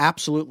 you can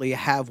absolutely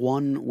have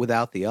one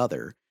without the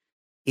other.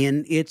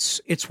 And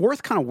it's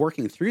worth kind of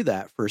working through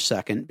that for a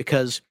second,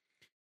 because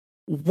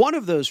one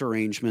of those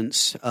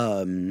arrangements,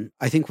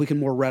 I think we can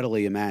more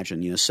readily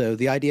imagine, so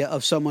the idea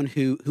of someone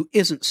who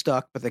isn't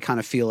stuck, but they kind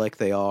of feel like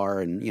they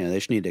are, and, they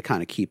just need to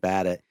kind of keep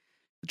at it.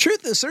 The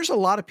truth is there's a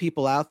lot of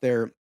people out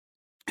there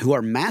who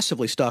are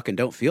massively stuck and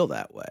don't feel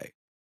that way.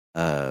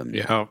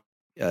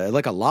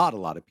 Like a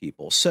lot of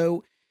people.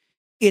 So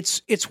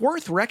it's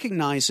worth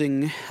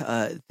recognizing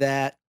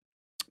that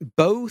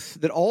both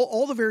that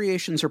all the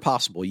variations are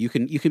possible. You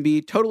can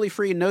be totally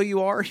free and know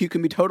you are. You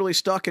can be totally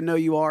stuck and know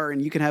you are,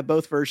 and you can have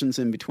both versions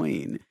in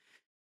between.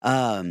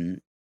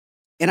 And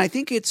I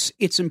think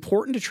it's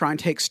important to try and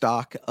take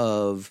stock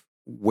of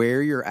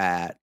where you're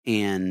at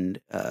and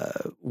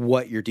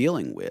what you're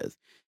dealing with.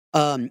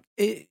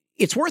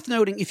 It's worth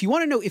noting, if you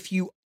want to know if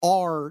you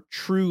are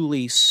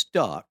truly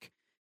stuck,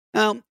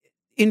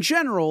 in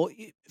general,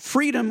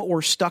 freedom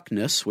or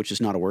stuckness, which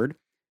is not a word,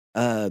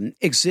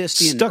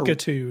 exists in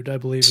stuckitude, I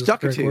believe is the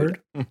correct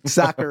word.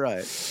 Exactly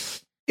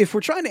right. If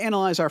we're trying to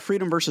analyze our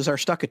freedom versus our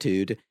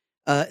stuckitude,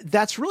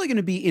 that's really going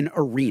to be in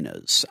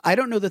arenas. I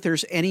don't know that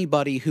there's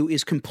anybody who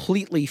is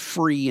completely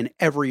free in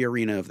every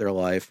arena of their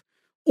life,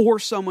 or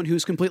someone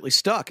who's completely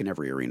stuck in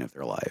every arena of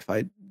their life.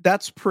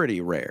 That's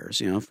pretty rare.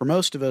 So, for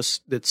most of us,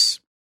 it's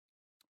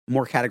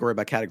more category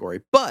by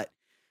category. But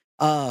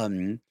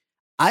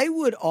I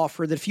would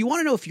offer that if you want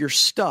to know if you're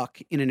stuck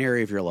in an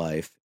area of your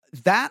life,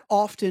 that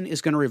often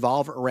is going to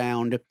revolve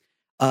around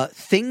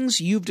things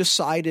you've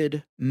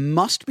decided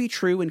must be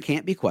true and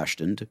can't be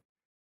questioned,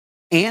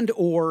 and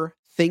or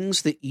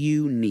things that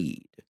you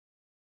need.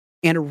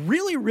 And a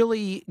really,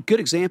 really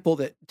good example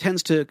that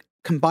tends to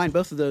combine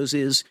both of those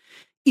is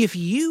if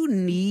you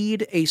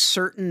need a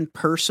certain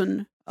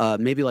person,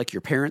 maybe like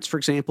your parents, for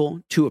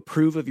example, to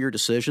approve of your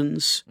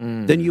decisions,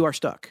 then you are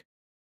stuck.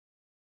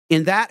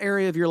 In that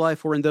area of your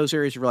life or in those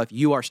areas of your life,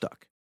 you are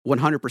stuck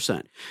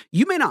 100%.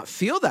 You may not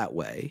feel that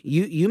way.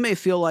 You may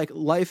feel like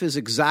life is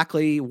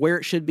exactly where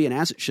it should be and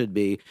as it should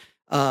be.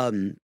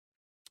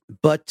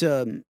 But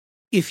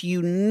if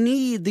you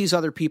need these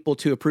other people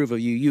to approve of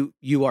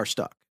you are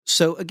stuck.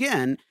 So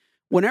again,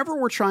 whenever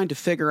we're trying to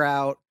figure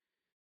out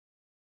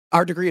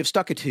our degree of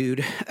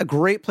stuckitude, a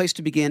great place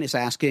to begin is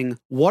asking,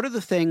 what are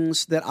the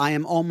things that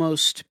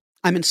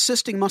I'm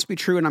insisting must be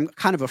true and I'm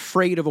kind of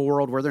afraid of a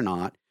world where they're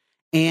not?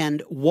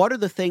 And what are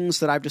the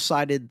things that I've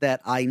decided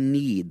that I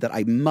need, that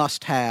I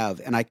must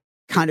have, and I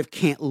kind of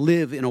can't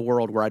live in a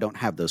world where I don't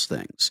have those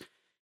things?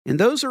 In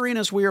those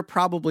arenas, we are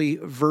probably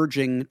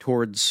verging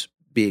towards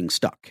being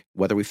stuck,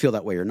 whether we feel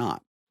that way or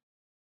not.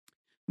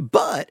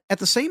 But at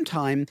the same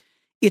time,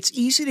 it's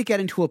easy to get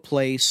into a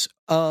place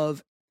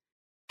of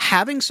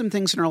having some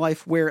things in our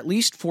life where, at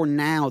least for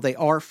now, they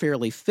are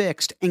fairly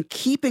fixed, and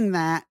keeping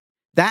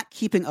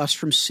keeping us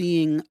from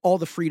seeing all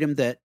the freedom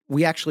that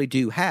we actually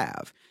do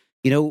have.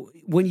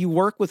 When you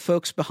work with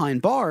folks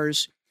behind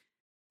bars,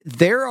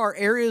 there are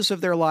areas of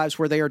their lives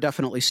where they are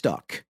definitely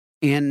stuck.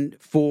 And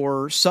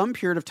for some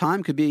period of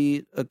time, could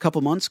be a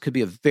couple months, could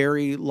be a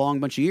very long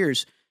bunch of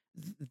years,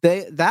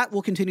 that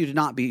will continue to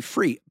not be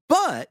free.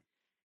 But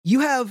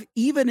you have,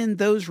 even in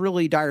those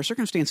really dire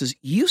circumstances,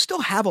 you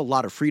still have a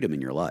lot of freedom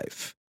in your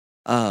life.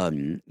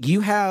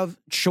 You have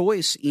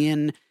choice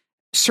in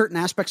certain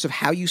aspects of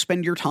how you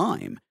spend your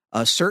time.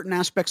 Certain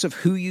aspects of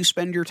who you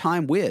spend your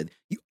time with.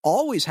 You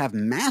always have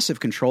massive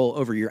control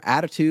over your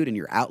attitude and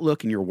your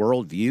outlook and your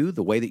worldview,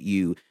 the way that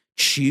you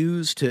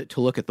choose to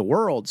look at the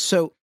world.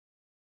 So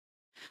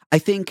I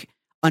think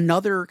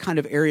another kind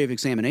of area of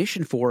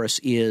examination for us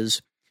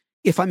is,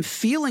 if I'm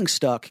feeling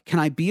stuck, can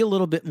I be a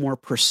little bit more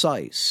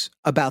precise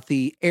about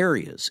the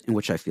areas in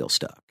which I feel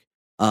stuck?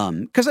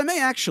 Because I may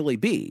actually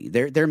be.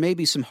 There may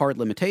be some hard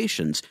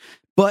limitations,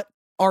 but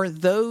are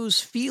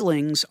those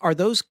feelings,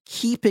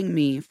 keeping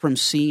me from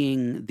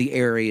seeing the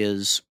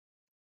areas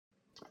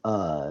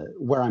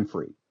where I'm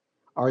free?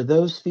 Are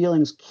those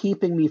feelings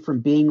keeping me from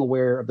being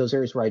aware of those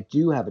areas where I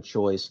do have a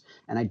choice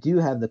and I do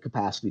have the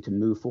capacity to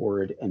move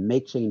forward and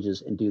make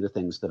changes and do the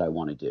things that I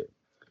want to do?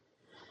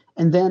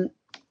 And then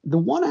the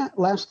one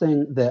last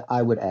thing that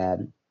I would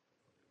add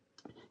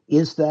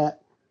is that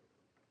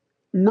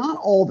not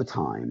all the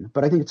time,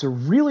 but I think it's a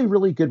really,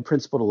 really good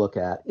principle to look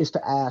at, is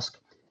to ask,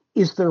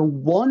 is there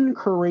one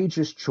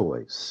courageous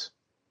choice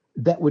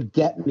that would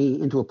get me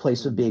into a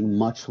place of being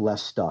much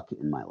less stuck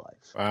in my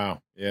life?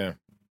 Wow. Yeah.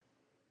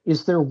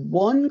 Is there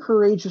one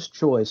courageous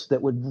choice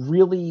that would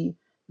really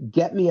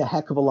get me a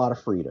heck of a lot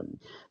of freedom?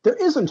 There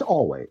isn't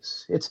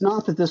always. It's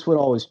not that this would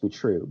always be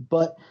true.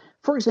 But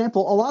for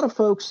example, a lot of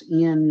folks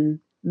in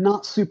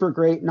not super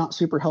great, not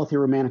super healthy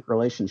romantic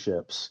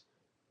relationships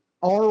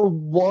are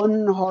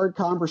one hard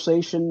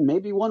conversation,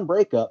 maybe one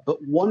breakup,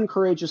 but one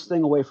courageous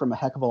thing away from a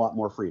heck of a lot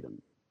more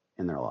freedom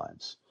in their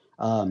lives.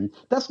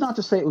 That's not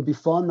to say it would be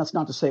fun. That's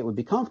not to say it would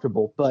be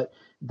comfortable, but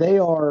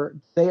they're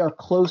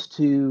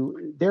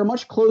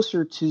much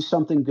closer to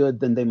something good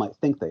than they might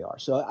think they are.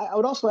 So I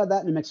would also add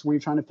that in the mix when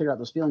you're trying to figure out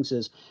those feelings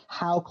is,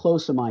 how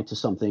close am I to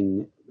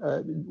something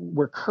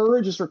where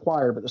courage is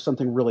required, but there's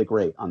something really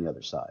great on the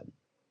other side.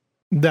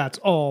 That's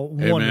all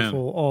Amen.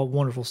 Wonderful, all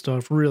wonderful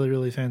stuff. Really,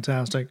 really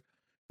fantastic.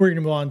 We're going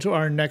to move on to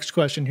our next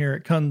question here.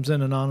 It comes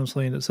in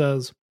anonymously and it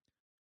says,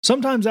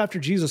 sometimes after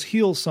Jesus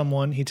heals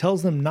someone, he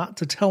tells them not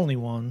to tell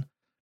anyone.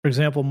 For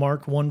example,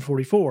 Mark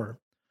 1:44.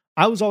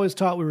 I was always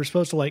taught we were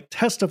supposed to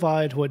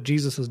testify to what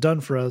Jesus has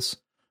done for us.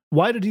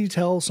 Why did he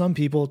tell some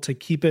people to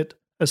keep it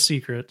a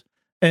secret?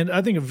 And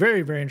I think a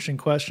very, very interesting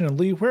question. And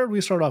Lee, where would we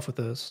start off with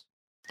this?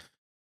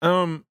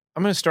 I'm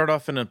going to start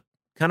off in a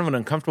kind of an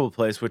uncomfortable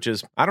place, which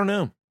is, I don't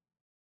know.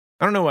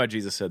 I don't know why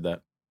Jesus said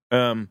that.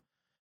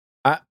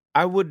 I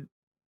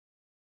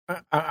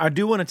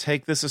do want to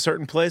take this a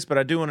certain place, but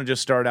I do want to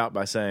just start out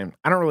by saying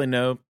I don't really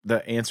know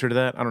the answer to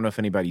that. I don't know if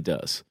anybody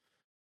does.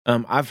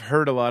 I've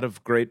heard a lot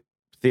of great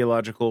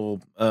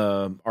theological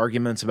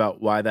arguments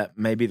about why that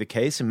may be the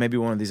case, and maybe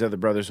one of these other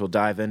brothers will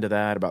dive into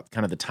that about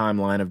kind of the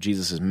timeline of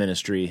Jesus'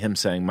 ministry, him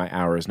saying, "My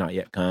hour has not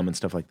yet come," and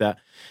stuff like that.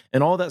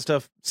 And all that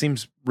stuff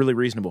seems really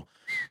reasonable.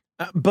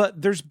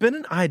 But there's been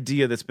an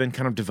idea that's been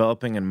kind of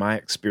developing in my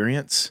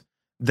experience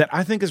that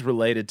I think is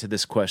related to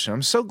this question.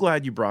 I'm so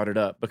glad you brought it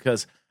up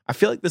because I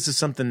feel like this is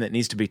something that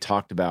needs to be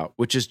talked about,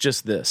 which is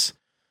just this.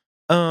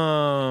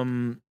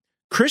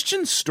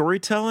 Christian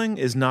storytelling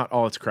is not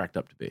all it's cracked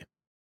up to be.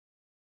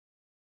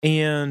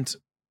 And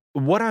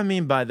what I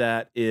mean by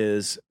that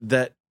is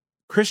that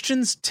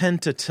Christians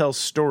tend to tell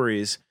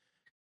stories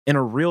in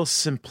a real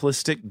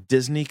simplistic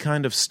Disney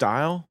kind of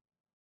style.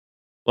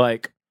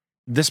 Like,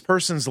 this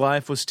person's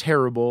life was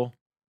terrible.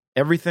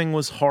 Everything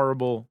was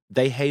horrible.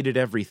 They hated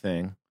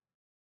everything.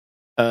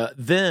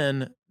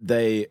 Then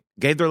they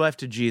gave their life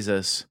to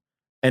Jesus,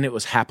 and it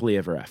was happily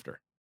ever after.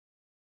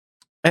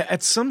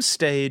 At some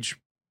stage,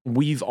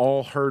 we've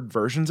all heard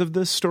versions of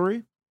this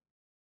story,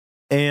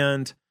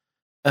 and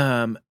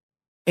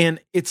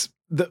it's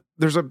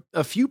there's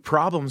a few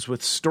problems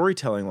with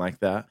storytelling like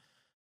that.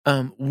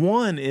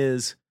 One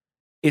is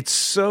it's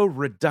so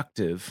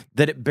reductive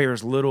that it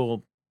bears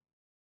little.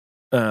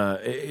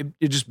 It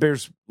just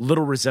bears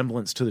little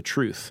resemblance to the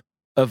truth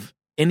of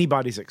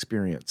anybody's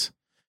experience.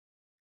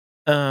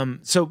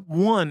 So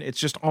one, it's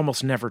just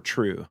almost never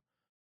true.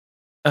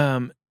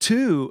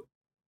 Two,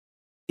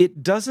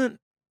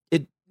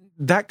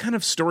 that kind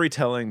of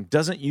storytelling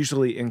doesn't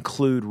usually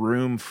include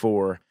room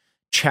for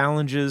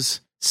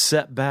challenges,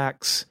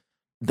 setbacks,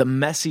 the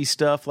messy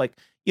stuff. Like,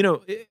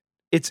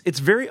 it's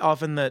very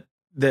often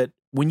that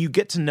when you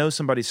get to know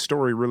somebody's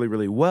story really,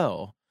 really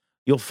well,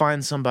 you'll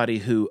find somebody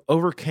who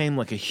overcame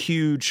like a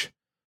huge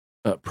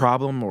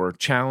problem or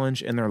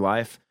challenge in their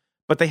life,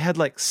 but they had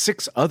like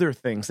 6 other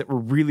things that were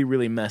really,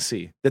 really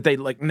messy that they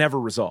like never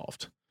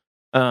resolved.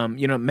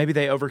 Maybe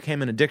they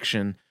overcame an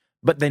addiction,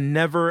 but they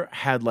never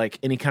had like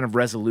any kind of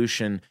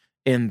resolution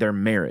in their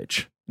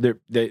marriage.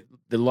 They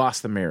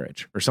lost the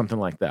marriage or something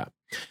like that.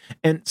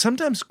 And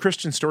sometimes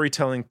Christian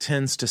storytelling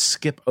tends to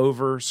skip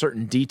over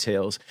certain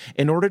details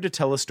in order to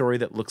tell a story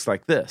that looks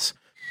like this.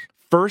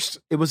 First,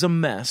 it was a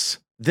mess.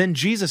 Then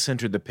Jesus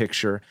entered the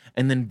picture,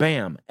 and then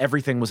bam,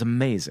 everything was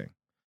amazing.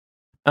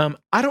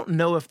 I don't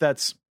know if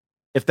that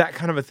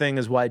kind of a thing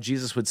is why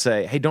Jesus would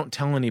say, "Hey, don't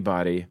tell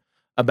anybody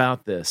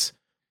about this."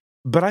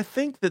 But I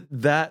think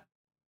that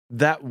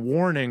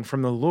warning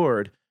from the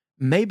Lord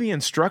may be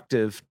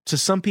instructive to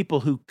some people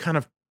who kind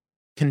of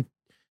can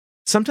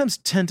sometimes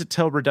tend to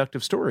tell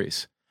reductive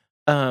stories.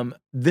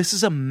 This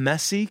is a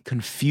messy,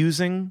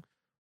 confusing,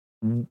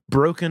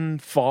 broken,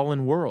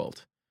 fallen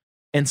world.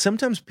 And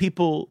sometimes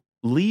people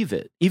leave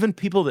it. Even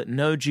people that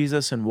know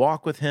Jesus and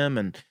walk with him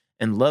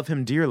and love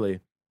him dearly,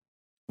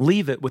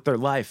 leave it with their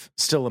life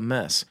still a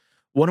mess.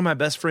 One of my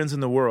best friends in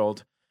the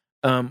world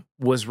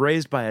was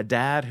raised by a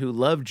dad who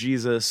loved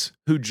Jesus,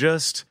 who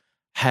just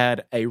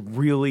had a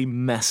really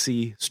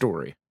messy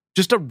story.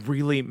 Just a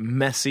really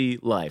messy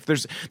life.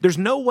 There's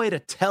no way to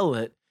tell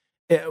it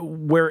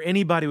where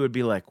anybody would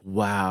be like,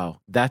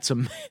 "Wow, that's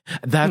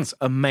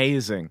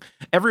amazing."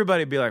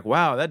 Everybody would be like,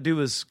 "Wow, that dude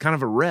was kind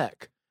of a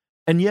wreck."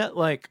 And yet,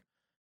 like,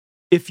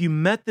 if you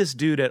met this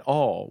dude at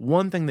all,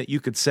 one thing that you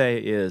could say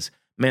is,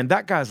 "Man,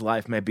 that guy's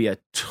life may be a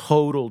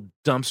total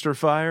dumpster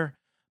fire,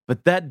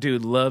 but that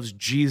dude loves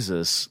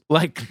Jesus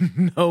like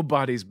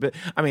nobody's been."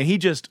 I mean, he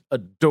just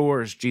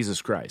adores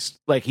Jesus Christ.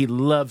 Like, he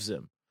loves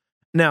him.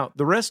 Now,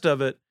 the rest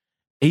of it,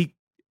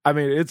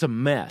 it's a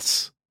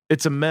mess.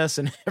 It's a mess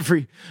in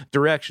every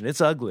direction. It's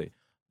ugly.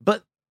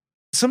 But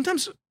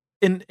sometimes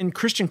in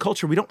Christian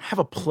culture, we don't have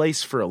a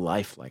place for a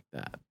life like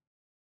that.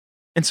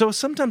 And so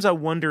sometimes I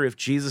wonder if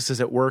Jesus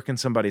is at work in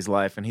somebody's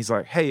life and he's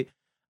like, "Hey,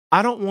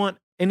 I don't want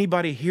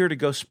anybody here to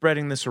go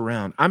spreading this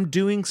around. I'm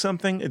doing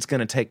something. It's going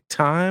to take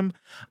time.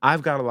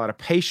 I've got a lot of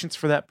patience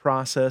for that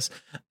process."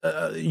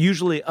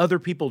 Usually other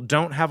people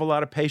don't have a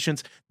lot of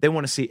patience. They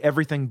want to see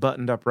everything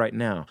buttoned up right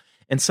now.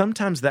 And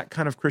sometimes that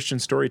kind of Christian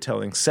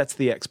storytelling sets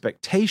the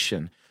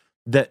expectation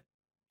that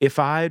if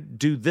I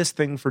do this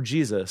thing for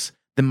Jesus,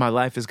 then my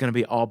life is going to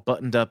be all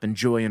buttoned up in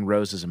joy and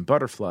roses and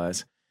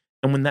butterflies.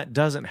 And when that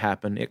doesn't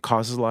happen, it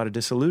causes a lot of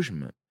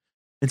disillusionment.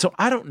 And so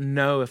I don't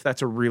know if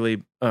that's a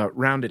really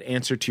rounded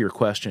answer to your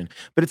question,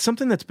 but it's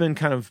something that's been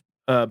kind of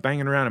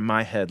banging around in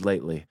my head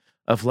lately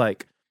of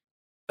like,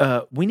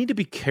 we need to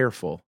be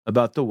careful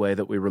about the way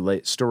that we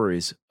relate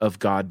stories of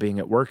God being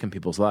at work in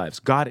people's lives.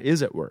 God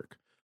is at work,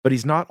 but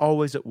he's not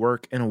always at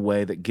work in a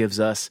way that gives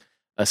us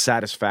a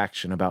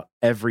satisfaction about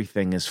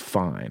everything is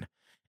fine.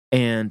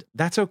 And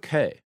that's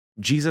okay.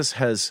 Jesus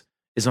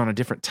is on a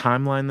different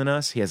timeline than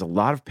us. He has a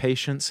lot of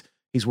patience.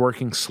 He's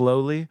working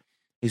slowly.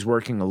 He's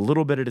working a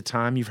little bit at a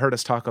time. You've heard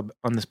us talk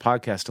on this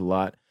podcast a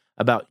lot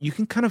about you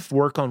can kind of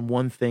work on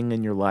one thing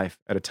in your life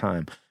at a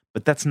time,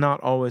 but that's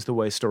not always the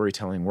way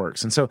storytelling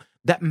works. And so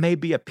that may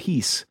be a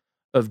piece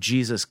of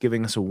Jesus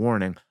giving us a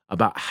warning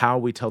about how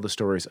we tell the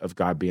stories of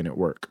God being at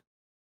work?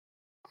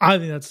 I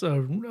think that's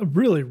a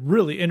really,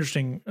 really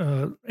interesting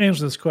answer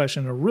to this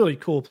question, a really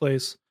cool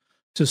place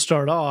to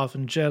start off.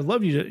 And Jed, I'd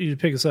love you to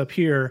pick us up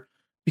here,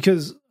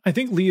 because I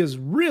think Lee is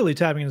really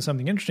tapping into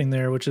something interesting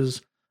there, which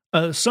is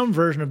some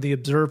version of the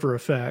observer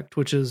effect,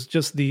 which is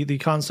just the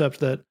concept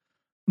that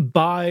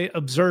by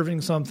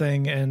observing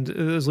something, and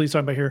as Lee's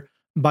talking about here,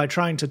 by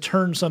trying to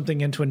turn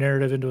something into a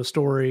narrative, into a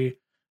story,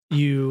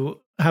 you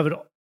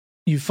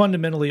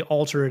fundamentally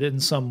alter it in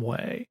some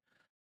way.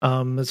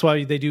 That's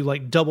why they do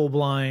like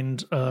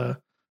double-blind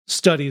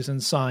studies in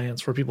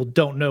science, where people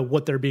don't know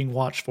what they're being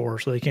watched for,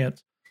 so they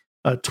can't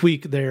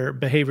tweak their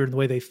behavior in the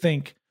way they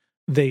think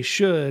they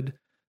should.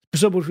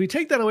 So if we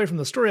take that away from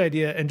the story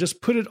idea and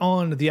just put it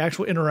on the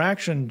actual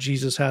interaction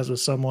Jesus has with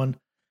someone,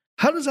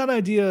 how does that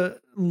idea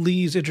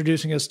Lee's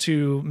introducing us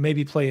to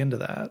maybe play into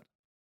that?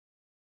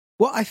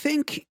 Well, I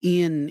think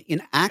in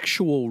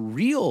actual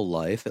real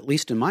life, at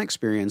least in my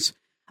experience,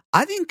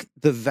 I think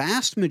the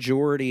vast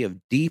majority of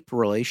deep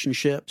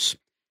relationships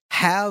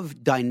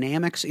have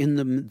dynamics in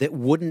them that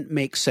wouldn't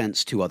make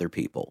sense to other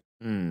people,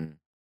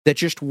 that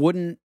just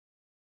wouldn't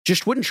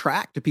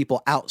track to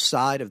people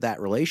outside of that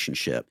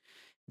relationship.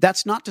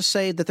 That's not to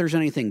say that there's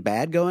anything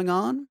bad going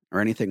on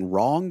or anything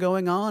wrong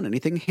going on,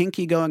 anything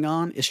hinky going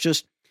on. It's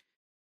just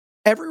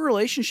every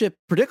relationship,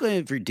 particularly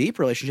every deep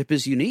relationship,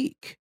 is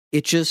unique.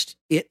 It just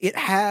it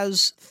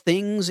has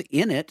things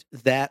in it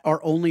that are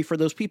only for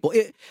those people.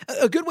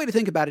 A good way to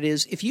think about it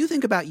is, if you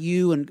think about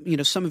you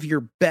and some of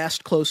your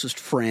best, closest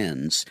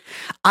friends,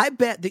 I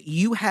bet that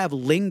you have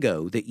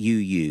lingo that you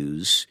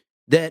use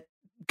that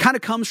kind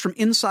of comes from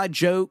inside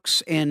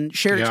jokes and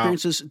shared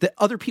experiences that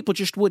other people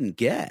just wouldn't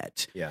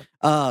get. Yeah.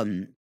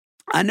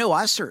 I know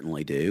I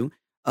certainly do.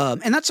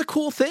 And that's a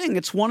cool thing.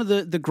 It's one of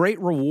the great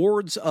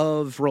rewards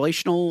of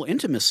relational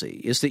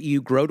intimacy, is that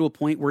you grow to a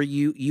point where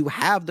you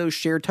have those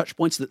shared touch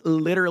points that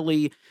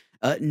literally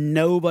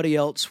nobody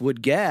else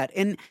would get.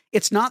 And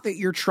it's not that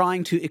you're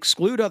trying to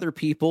exclude other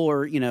people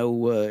or,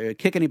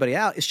 kick anybody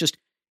out. It's just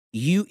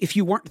if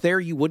you weren't there,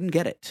 you wouldn't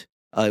get it.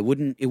 It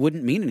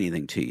wouldn't mean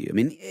anything to you. I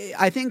mean,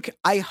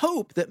 I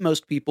hope that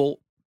most people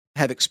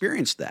have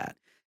experienced that.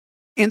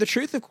 And the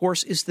truth, of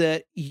course, is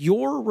that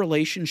your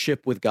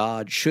relationship with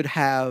God should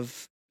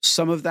have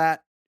some of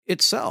that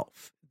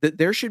itself. That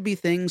there should be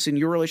things in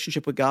your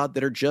relationship with God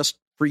that are just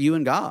for you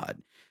and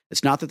God.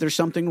 It's not that there's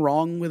something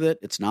wrong with it.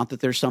 It's not that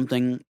there's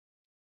something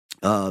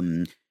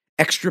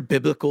extra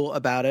biblical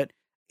about it.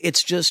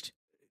 It's just,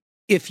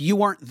 if you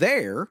weren't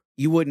there,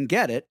 you wouldn't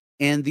get it.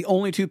 And the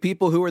only two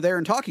people who were there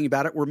and talking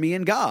about it were me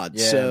and God.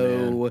 Yeah, so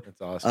man.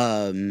 That's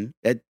awesome.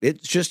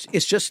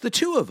 It's just the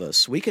two of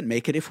us. We can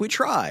make it if we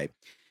try.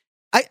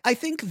 I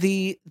think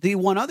the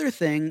one other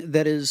thing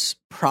that is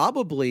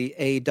probably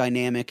a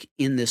dynamic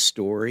in this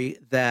story,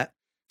 that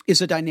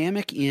is a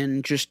dynamic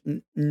in just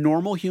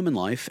normal human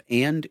life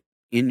and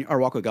in our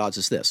walk with God,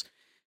 is this.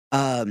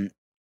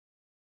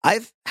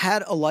 I've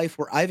had a life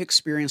where I've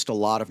experienced a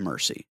lot of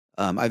mercy.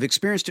 I've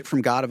experienced it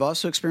from God. I've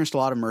also experienced a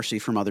lot of mercy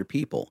from other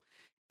people.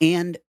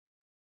 And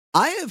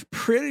I have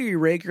pretty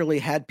regularly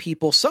had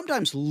people,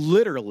 sometimes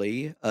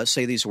literally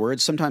say these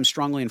words, sometimes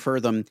strongly infer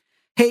them.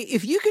 Hey,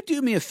 if you could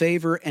do me a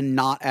favor and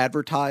not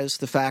advertise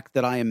the fact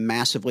that I am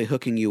massively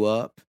hooking you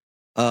up,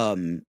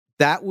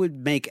 that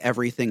would make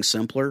everything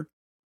simpler.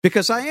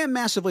 Because I am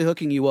massively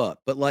hooking you up.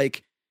 But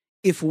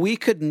if we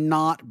could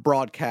not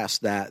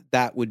broadcast that,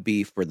 that would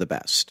be for the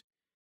best.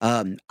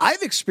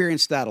 I've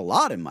experienced that a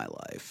lot in my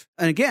life.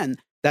 And again,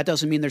 that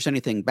doesn't mean there's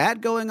anything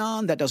bad going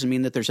on. That doesn't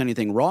mean that there's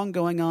anything wrong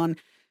going on.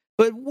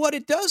 But what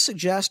it does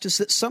suggest is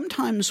that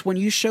sometimes when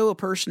you show a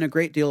person a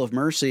great deal of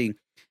mercy,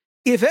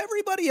 if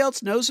everybody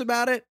else knows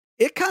about it,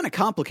 it kind of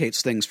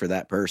complicates things for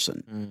that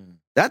person.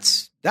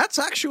 That's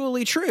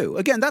actually true.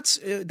 Again,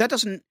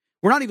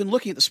 we're not even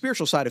looking at the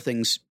spiritual side of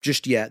things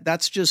just yet.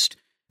 That's just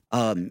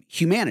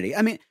humanity.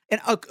 I mean,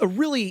 and a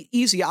really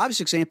easy,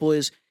 obvious example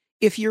is,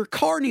 if your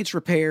car needs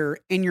repair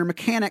and your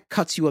mechanic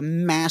cuts you a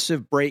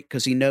massive break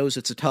because he knows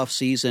it's a tough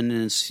season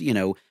and is,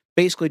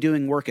 basically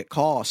doing work at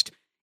cost,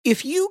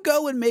 if you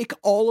go and make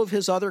all of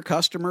his other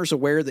customers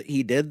aware that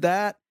he did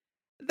that,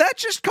 that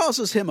just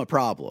causes him a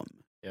problem.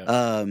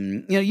 Yeah.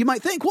 You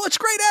might think, well, it's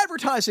great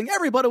advertising.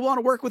 Everybody will want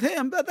to work with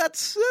him, but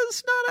that's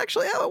not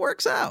actually how it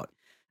works out.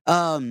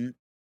 I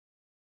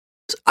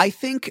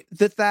think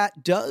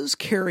that does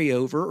carry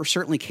over, or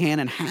certainly can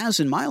and has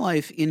in my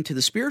life, into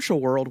the spiritual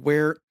world,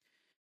 where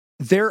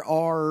there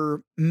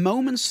are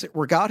moments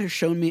where God has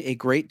shown me a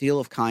great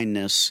deal of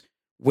kindness,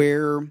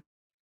 where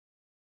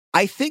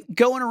I think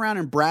going around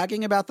and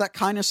bragging about that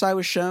kindness I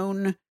was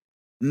shown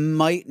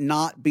might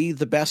not be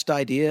the best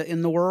idea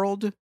in the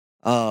world.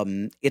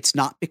 It's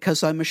not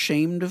because I'm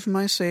ashamed of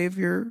my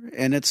Savior,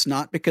 and it's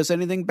not because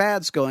anything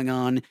bad's going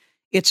on.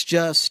 It's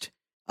just,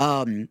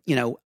 I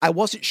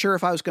wasn't sure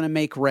if I was going to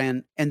make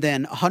rent, and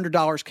then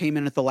 $100 came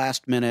in at the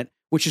last minute,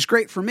 which is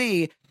great for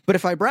me. But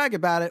if I brag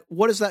about it,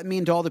 what does that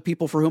mean to all the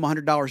people for whom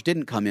 $100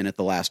 didn't come in at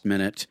the last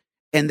minute,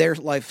 and their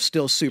life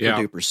still super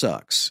duper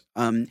sucks?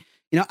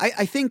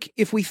 I think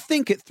if we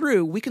think it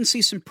through, we can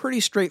see some pretty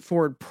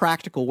straightforward,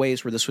 practical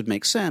ways where this would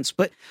make sense.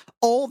 But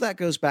all that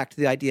goes back to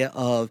the idea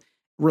of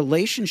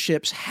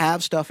relationships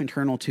have stuff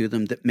internal to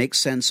them that makes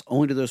sense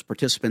only to those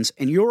participants,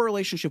 and your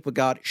relationship with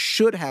God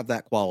should have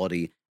that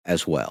quality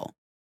as well.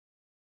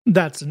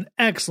 That's an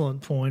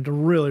excellent point. A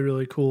really,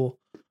 really cool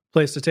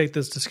place to take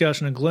this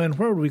discussion. And Glenn,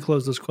 where would we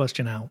close this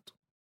question out?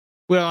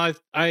 Well,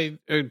 I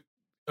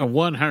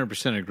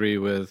 100% agree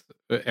with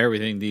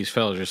everything these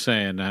fellows are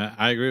saying.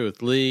 I agree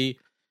with Lee.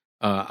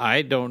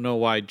 I don't know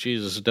why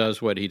Jesus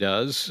does what he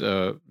does.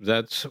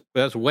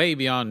 That's way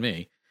beyond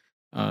me.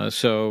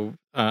 So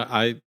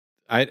I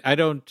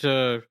don't.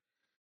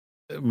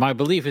 My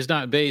belief is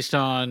not based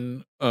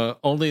on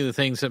only the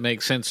things that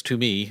make sense to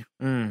me,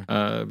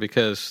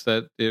 because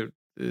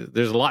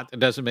there's a lot that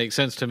doesn't make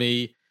sense to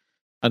me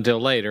until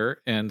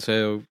later, and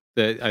so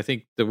I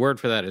think the word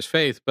for that is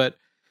faith. But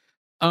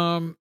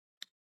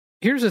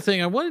here's the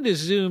thing: I wanted to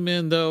zoom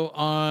in though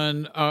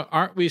on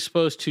aren't we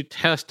supposed to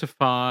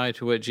testify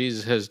to what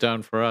Jesus has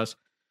done for us?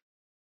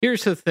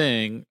 Here's the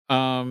thing: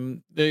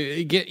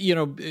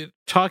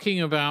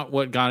 talking about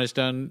what God has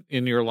done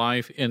in your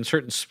life in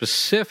certain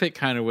specific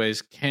kind of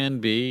ways can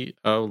be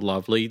a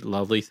lovely,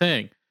 lovely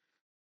thing,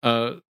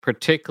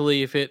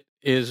 particularly if it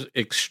is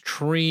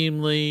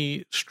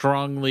extremely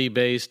strongly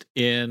based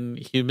in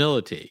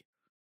humility.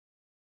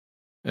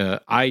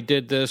 I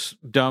did this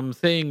dumb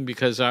thing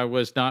because I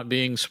was not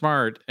being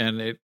smart, and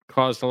it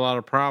caused a lot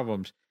of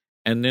problems.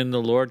 And then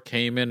the Lord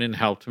came in and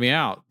helped me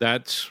out.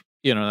 That's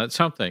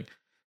something.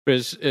 But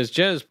as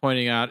Jed is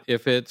pointing out,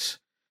 if it's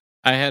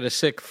I had a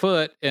sick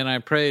foot and I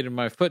prayed and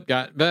my foot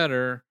got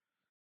better,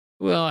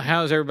 well,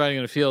 how's everybody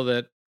going to feel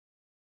that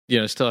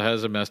still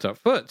has a messed up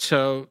foot?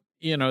 So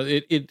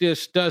it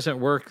just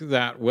doesn't work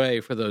that way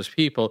for those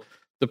people.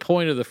 The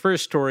point of the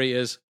first story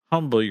is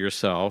humble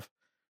yourself,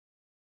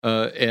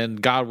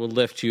 and God will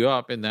lift you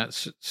up in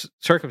that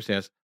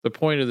circumstance. The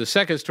point of the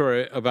second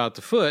story about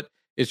the foot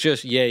is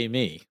just yay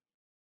me,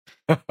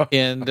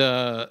 and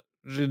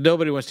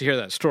nobody wants to hear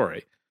that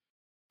story.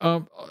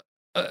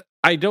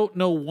 I don't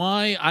know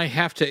why I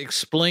have to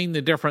explain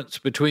the difference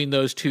between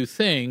those two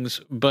things,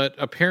 but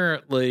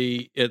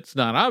apparently it's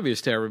not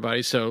obvious to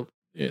everybody. So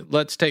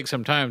let's take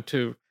some time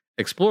to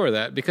explore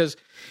that, because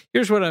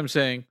here's what I'm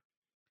saying.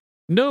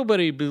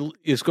 Nobody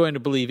is going to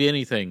believe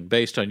anything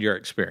based on your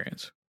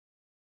experience.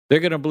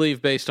 They're going to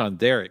believe based on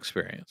their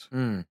experience.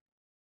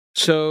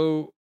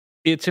 So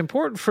it's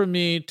important for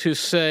me to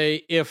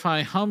say, if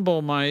I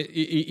humble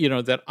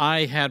that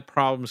I had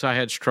problems, I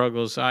had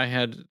struggles, I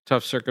had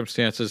tough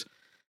circumstances,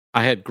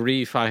 I had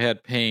grief, I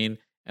had pain,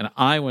 and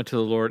I went to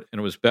the Lord and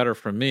it was better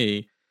for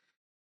me,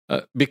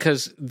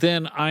 because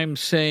then I'm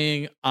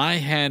saying I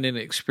had an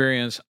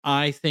experience.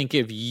 I think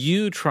if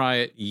you try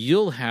it,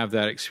 you'll have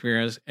that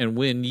experience. And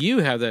when you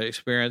have that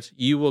experience,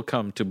 you will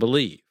come to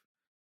believe.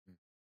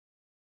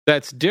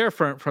 That's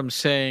different from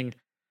saying,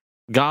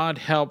 God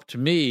helped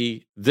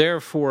me,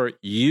 therefore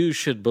you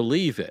should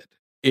believe it.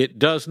 It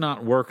does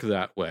not work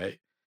that way.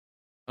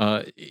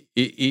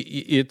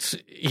 It's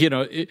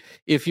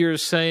if you're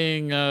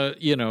saying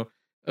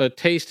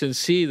taste and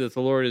see that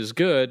the Lord is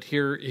good.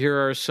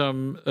 Here are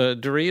some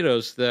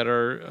Doritos that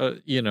are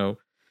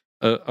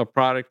a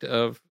product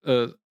of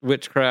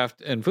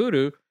witchcraft and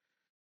voodoo,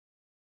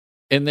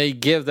 and they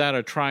give that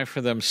a try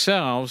for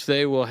themselves.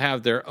 They will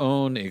have their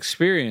own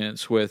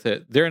experience with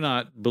it. They're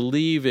not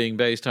believing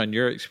based on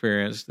your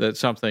experience that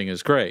something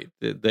is great.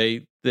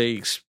 They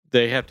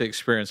have to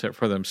experience it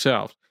for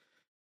themselves.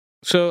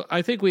 So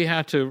I think we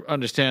have to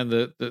understand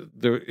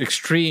the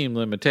extreme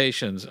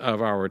limitations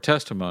of our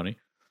testimony.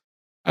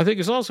 I think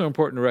it's also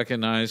important to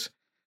recognize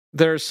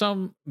there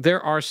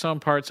are some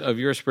parts of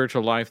your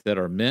spiritual life that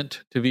are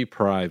meant to be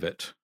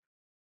private,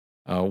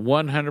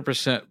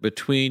 100%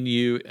 between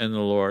you and the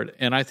Lord.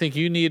 And I think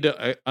you need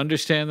to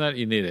understand that.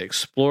 You need to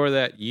explore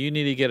that. You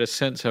need to get a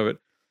sense of it.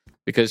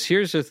 Because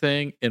here's the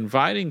thing,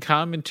 inviting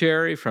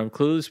commentary from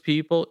clueless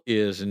people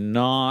is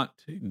not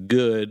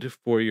good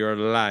for your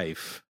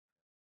life.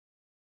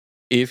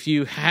 If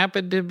you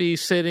happen to be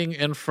sitting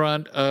in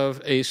front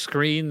of a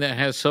screen that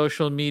has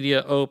social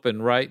media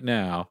open right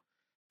now,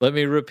 let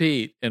me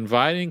repeat,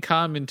 inviting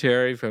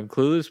commentary from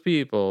clueless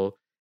people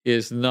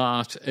is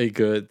not a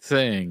good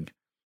thing.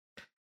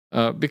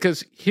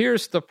 Because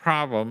here's the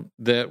problem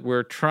that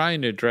we're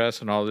trying to address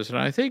in all this, and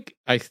I think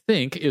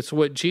it's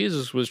what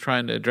Jesus was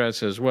trying to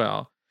address as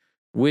well,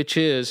 which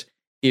is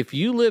if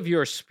you live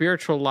your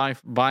spiritual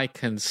life by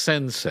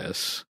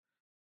consensus,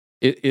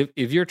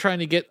 if you're trying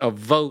to get a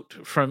vote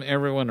from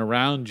everyone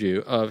around you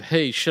of,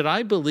 hey, should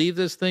I believe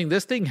this thing?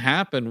 This thing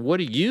happened. What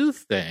do you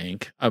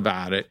think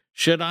about it?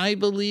 Should I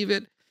believe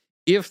it?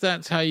 If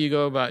that's how you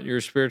go about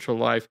your spiritual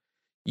life,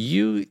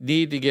 you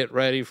need to get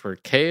ready for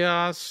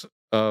chaos,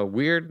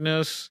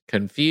 weirdness,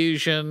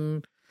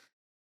 confusion.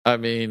 I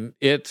mean,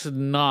 it's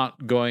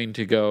not going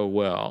to go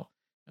well.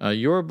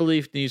 Your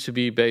belief needs to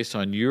be based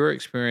on your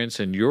experience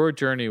and your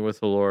journey with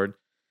the Lord.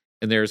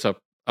 And there's a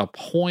a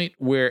point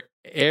where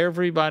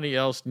everybody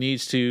else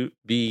needs to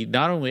be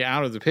not only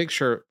out of the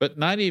picture, but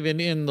not even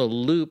in the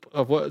loop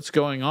of what's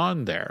going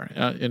on there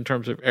in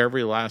terms of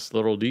every last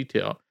little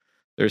detail.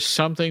 There's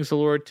some things the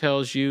Lord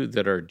tells you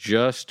that are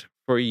just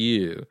for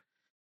you,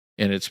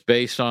 and it's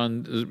based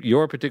on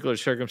your particular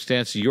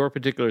circumstance, your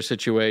particular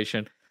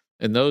situation,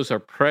 and those are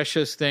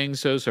precious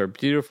things. Those are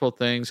beautiful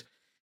things,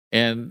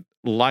 and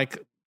like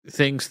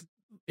things,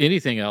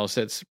 anything else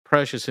that's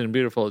precious and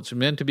beautiful, it's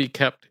meant to be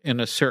kept in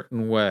a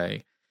certain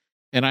way.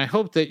 And I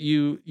hope that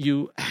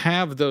you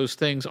have those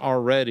things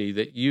already,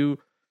 that you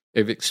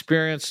have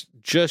experienced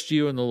just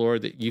you and the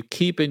Lord, that you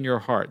keep in your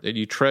heart, that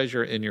you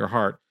treasure in your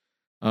heart,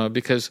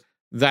 because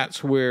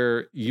that's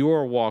where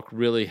your walk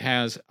really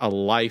has a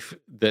life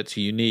that's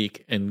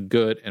unique and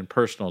good and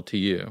personal to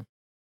you.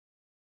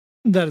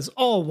 That is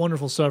all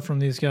wonderful stuff from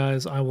these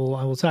guys. I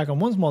will tack on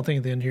one small thing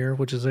at the end here,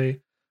 which is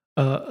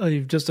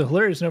just a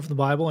hilarious note from the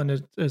Bible,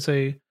 and it's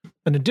an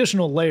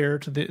additional layer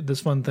to this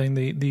fun thing.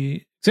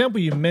 The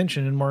example you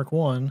mentioned in Mark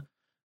 1,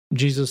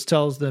 Jesus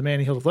tells the man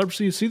he healed of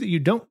leprosy, "See that you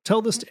don't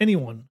tell this to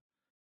anyone,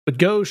 but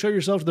go show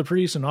yourself to the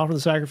priest and offer the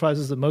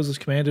sacrifices that Moses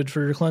commanded for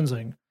your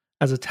cleansing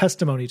as a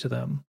testimony to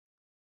them."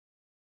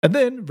 And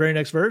then, very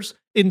next verse,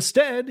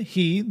 instead,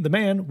 he, the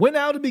man, went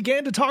out and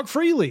began to talk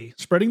freely,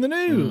 spreading the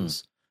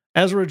news.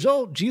 As a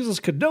result, Jesus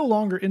could no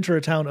longer enter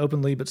a town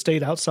openly, but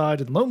stayed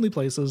outside in lonely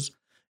places,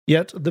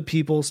 yet the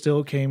people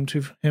still came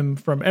to him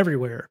from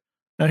everywhere.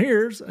 Now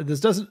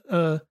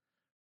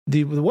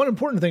the one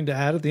important thing to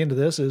add at the end of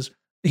this is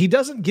he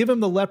doesn't give him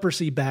the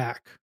leprosy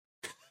back.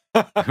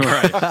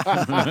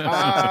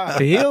 Right.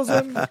 He heals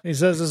him. He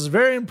says, "This is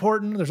very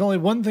important. There's only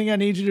one thing I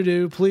need you to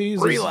do.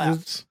 Please.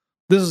 Relapse.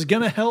 This is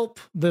going to help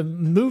the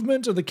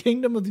movement of the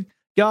kingdom of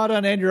God,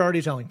 and you're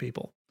already telling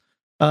people."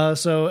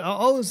 So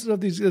all this stuff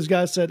these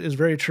guys said is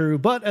very true.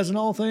 But as in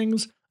all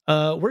things,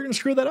 we're going to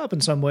screw that up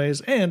in some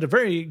ways. And a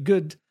very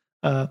good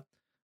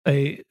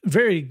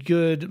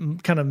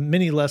kind of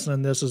mini lesson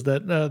in this is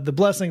that the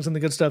blessings and the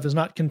good stuff is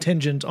not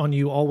contingent on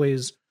you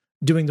always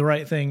doing the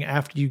right thing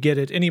after you get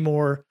it any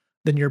more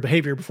than your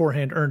behavior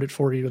beforehand earned it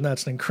for you. And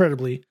that's an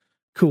incredibly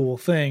cool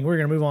thing. We're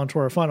going to move on to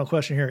our final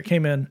question here. It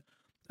came in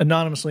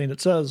anonymously, and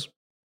it says,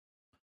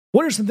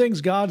 "What are some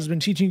things God has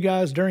been teaching you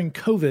guys during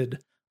COVID?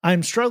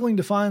 I'm struggling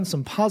to find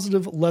some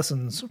positive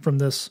lessons from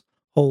this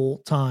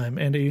whole time."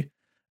 And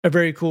a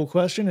very cool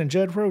question. And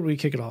Jed, where would we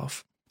kick it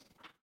off?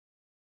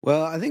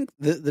 Well, I think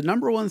the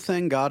number one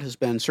thing God has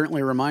been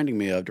certainly reminding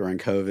me of during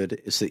COVID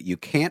is that you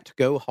can't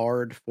go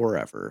hard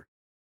forever.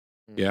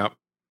 Yep.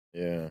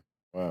 Yeah.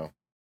 Wow.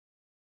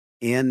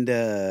 And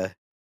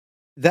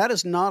that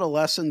is not a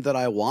lesson that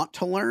I want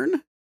to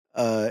learn.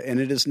 And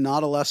it is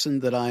not a lesson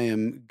that I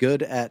am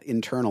good at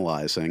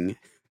internalizing.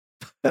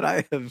 But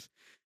I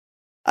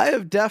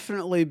have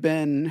definitely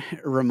been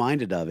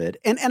reminded of it.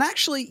 And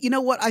actually, you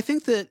know what? I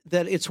think that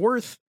it's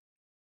worth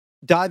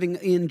diving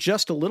in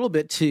just a little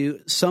bit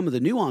to some of the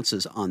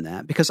nuances on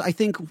that, because I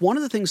think one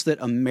of the things that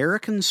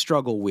Americans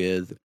struggle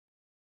with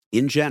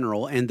in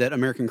general, and that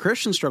American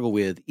Christians struggle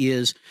with,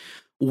 is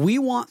we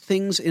want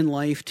things in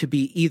life to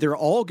be either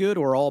all good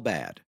or all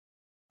bad.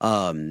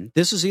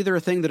 This is either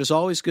a thing that is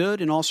always good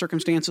in all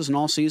circumstances and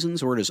all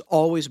seasons, or it is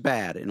always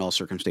bad in all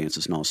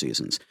circumstances and all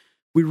seasons.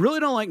 We really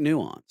don't like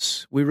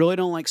nuance. We really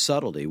don't like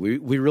subtlety. We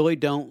really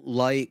don't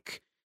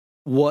like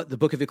what the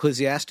book of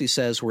Ecclesiastes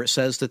says, where it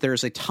says that there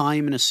is a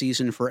time and a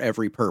season for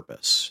every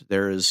purpose.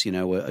 There is,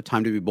 a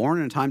time to be born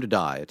and a time to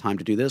die, a time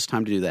to do this,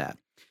 time to do that.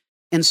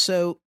 And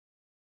so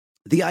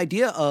the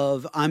idea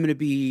of I'm going to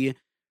be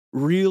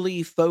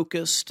really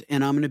focused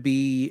and I'm going to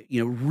be,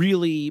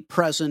 really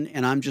present,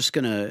 and I'm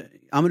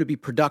going to be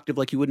productive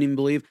like you wouldn't even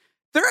believe.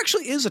 There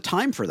actually is a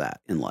time for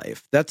that in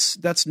life.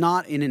 That's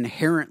not an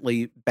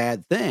inherently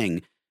bad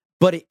thing,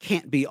 but it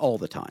can't be all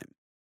the time.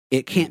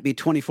 It can't be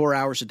 24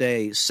 hours a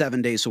day,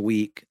 7 days a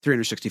week,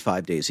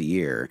 365 days a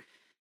year.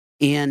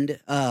 And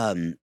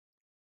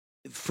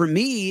for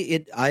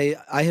me, I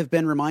have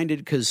been reminded,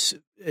 because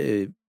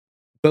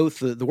both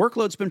the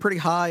workload's been pretty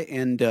high,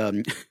 and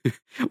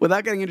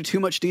without getting into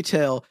too much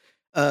detail,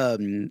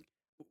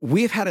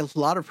 we've had a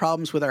lot of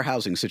problems with our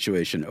housing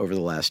situation over the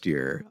last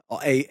year,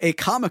 a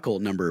comical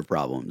number of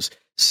problems.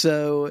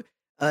 So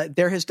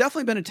there has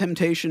definitely been a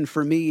temptation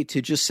for me to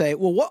just say,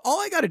 well,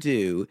 all I got to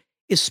do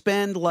is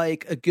spend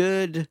like a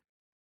good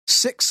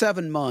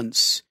 6-7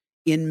 months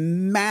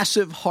in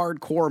massive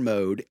hardcore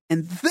mode,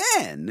 and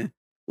then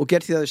we'll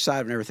get to the other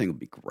side and everything will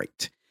be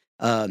great.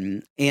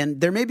 And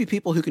there may be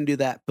people who can do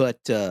that,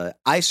 but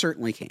I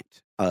certainly can't.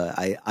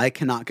 I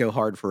cannot go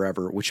hard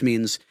forever, which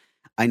means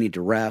I need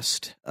to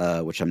rest,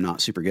 which I'm not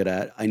super good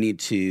at. I need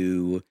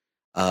to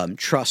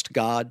trust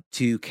God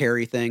to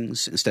carry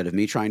things instead of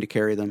me trying to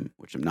carry them,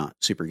 which I'm not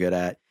super good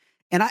at.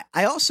 And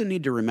I also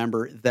need to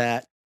remember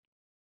that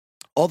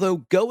although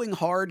going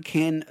hard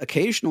can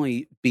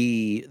occasionally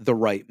be the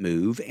right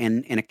move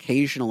and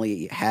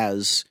occasionally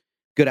has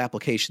good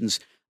applications,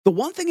 the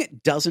one thing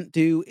it doesn't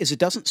do is it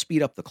doesn't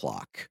speed up the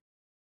clock.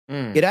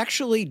 It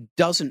actually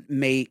doesn't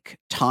make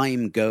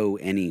time go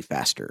any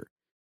faster.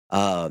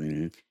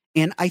 And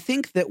And I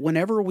think that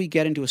whenever we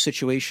get into a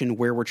situation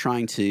where we're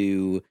trying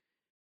to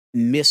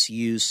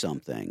misuse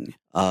something,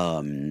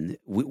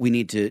 we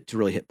need to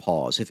really hit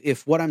pause.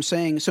 If what I'm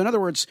saying, so in other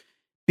words,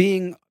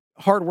 being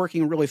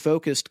hardworking and really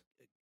focused,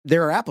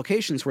 there are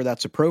applications where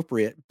that's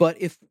appropriate.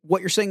 But if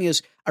what you're saying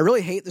is, I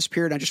really hate this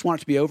period, I just want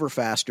it to be over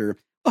faster,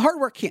 the hard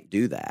work can't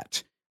do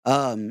that.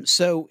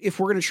 So if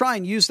we're going to try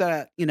and use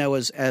that,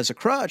 as a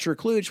crutch or a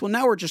kludge, well,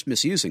 now we're just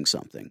misusing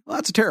something. Well,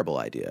 that's a terrible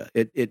idea.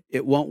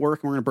 It won't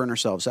work, and we're going to burn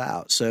ourselves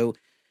out. So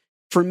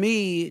for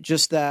me,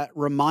 just that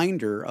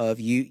reminder of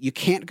you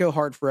can't go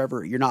hard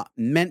forever. You're not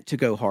meant to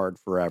go hard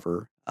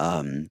forever.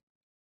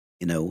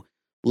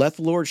 Let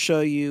the Lord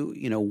show you,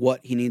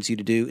 what he needs you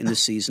to do in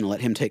this season.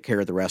 Let him take care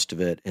of the rest of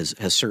it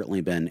has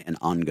certainly been an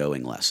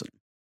ongoing lesson.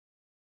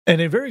 And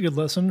a very good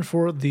lesson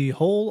for a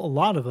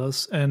lot of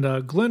us.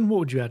 And Glenn, what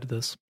would you add to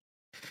this?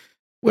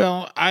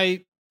 Well,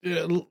 I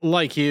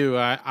like you.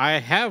 I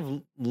have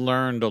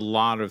learned a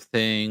lot of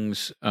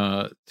things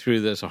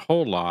through this, a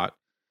whole lot.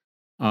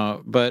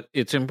 But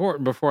it's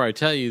important before I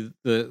tell you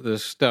the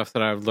stuff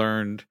that I've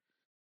learned,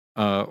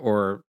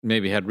 or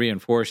maybe had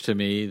reinforced to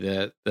me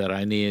that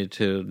I needed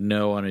to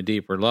know on a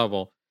deeper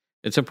level.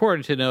 It's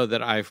important to know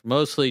that I've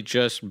mostly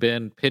just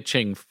been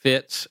pitching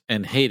fits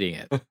and hating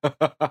it.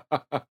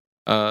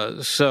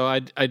 So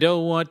I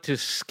don't want to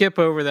skip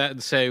over that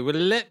and say, well,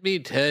 let me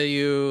tell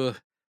you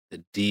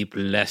the deep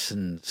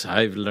lessons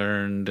I've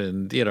learned.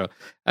 And,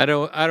 I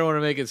don't want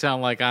to make it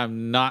sound like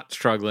I'm not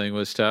struggling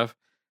with stuff.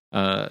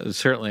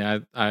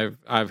 Certainly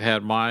I've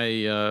had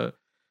my,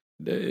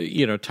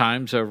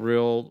 times of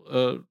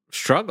real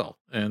struggle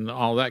and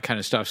all that kind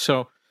of stuff.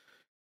 So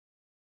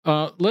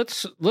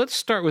let's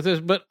start with this.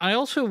 But I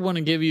also want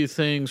to give you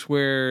things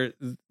where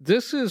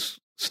this is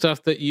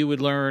stuff that you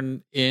would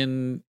learn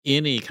in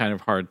any kind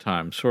of hard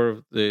time, sort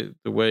of the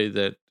way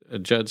that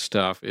Judd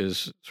stuff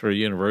is sort of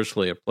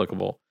universally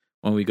applicable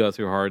when we go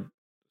through hard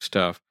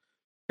stuff.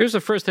 Here's the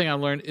first thing I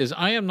learned is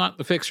I am not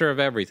the fixer of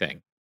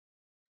everything.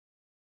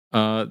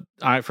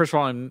 First of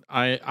all,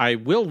 I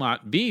will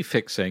not be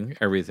fixing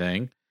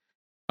everything.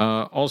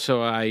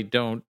 Also, I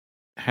don't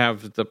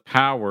have the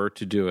power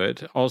to do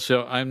it.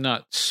 Also, I'm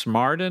not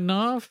smart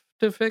enough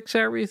to fix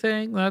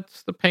everything.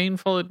 That's the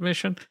painful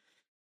admission.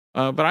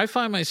 But I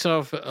find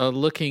myself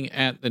looking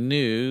at the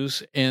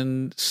news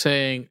and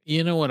saying,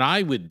 what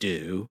I would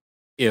do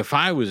if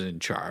I was in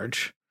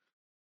charge.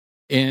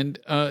 And,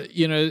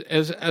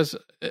 as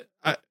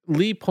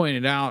Lee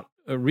pointed out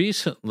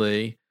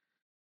recently,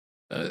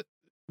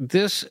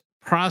 this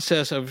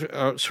process of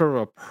sort of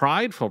a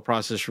prideful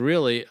process,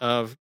 really,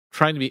 of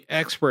trying to be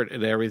expert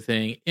at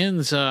everything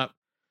ends up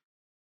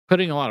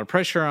putting a lot of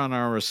pressure on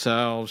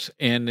ourselves,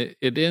 and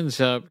it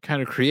ends up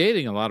kind of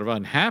creating a lot of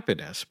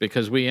unhappiness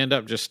because we end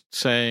up just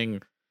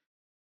saying,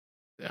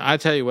 I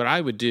tell you what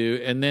I would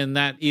do, and then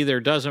that either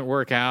doesn't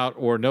work out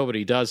or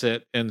nobody does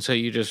it, and so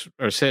you just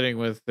are sitting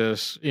with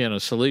this,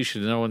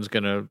 solution. No one's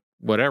going to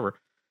whatever.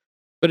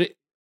 But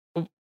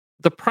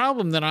the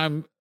problem that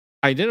I'm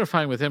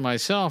identifying within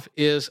myself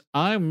is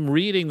I'm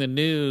reading the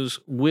news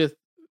with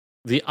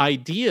the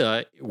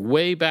idea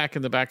way back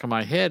in the back of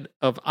my head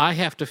of I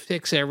have to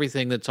fix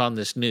everything that's on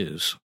this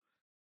news.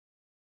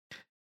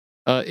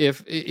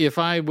 If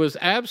I was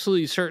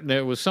absolutely certain that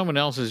it was someone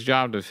else's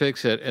job to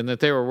fix it and that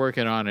they were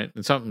working on it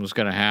and something was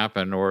going to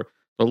happen, or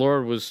the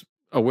Lord was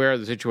aware of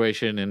the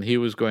situation and he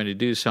was going to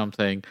do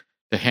something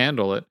to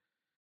handle it,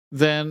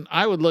 then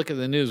I would look at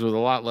the news with a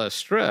lot less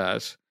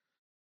stress.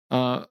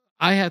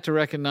 I have to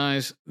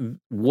recognize,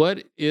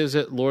 what is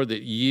it, Lord,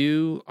 that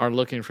you are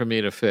looking for me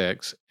to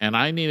fix? And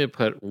I need to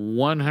put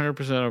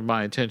 100% of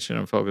my attention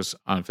and focus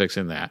on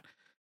fixing that.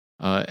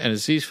 And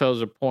as these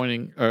fellows are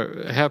pointing,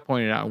 or have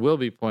pointed out and will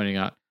be pointing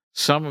out,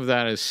 some of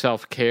that is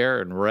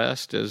self-care and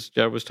rest, as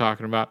Judd was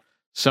talking about.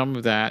 Some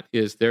of that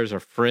is there's a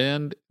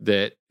friend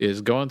that is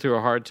going through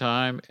a hard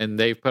time and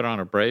they've put on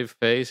a brave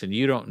face and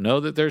you don't know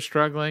that they're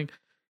struggling,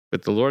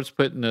 but the Lord's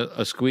putting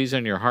a squeeze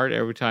on your heart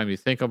every time you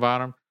think about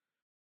them.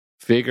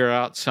 Figure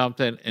out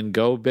something and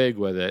go big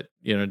with it.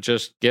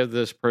 Just give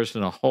this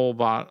person a whole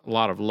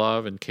lot of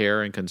love and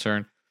care and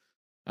concern.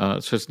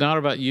 So it's not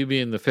about you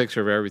being the fixer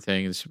of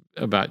everything. It's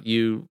about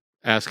you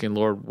asking,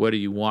 Lord, what do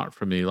you want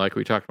from me? Like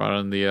we talked about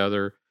on the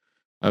other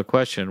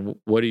question,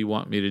 what do you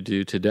want me to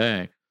do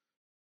today?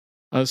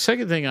 The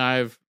second thing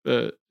I've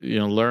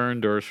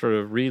learned or sort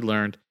of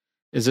relearned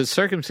is that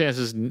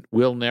circumstances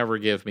will never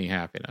give me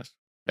happiness,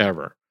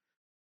 ever.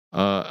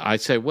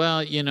 I'd say,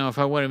 well, if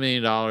I won $1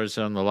 million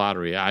on the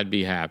lottery, I'd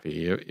be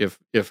happy.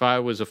 If I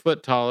was a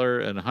foot taller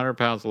and 100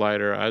 pounds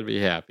lighter, I'd be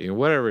happy.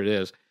 Whatever it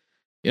is,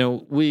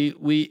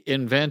 we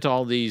invent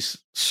all these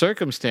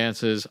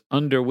circumstances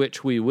under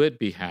which we would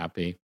be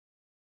happy.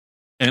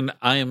 And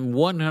I am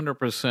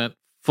 100%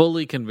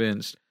 fully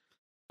convinced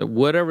that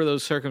whatever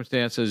those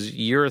circumstances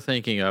you're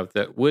thinking of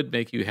that would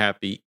make you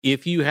happy,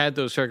 if you had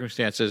those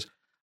circumstances,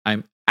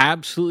 I'm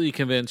absolutely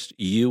convinced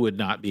you would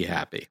not be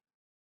happy.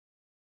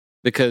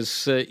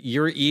 Because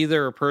you're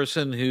either a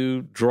person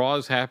who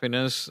draws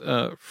happiness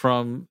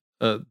from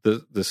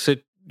the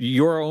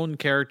your own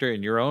character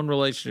and your own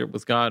relationship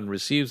with God and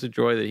receives the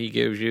joy that he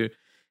gives you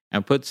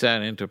and puts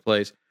that into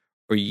place,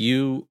 or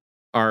you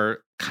are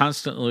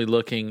constantly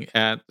looking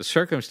at the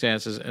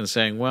circumstances and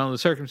saying, well, the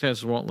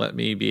circumstances won't let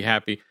me be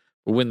happy,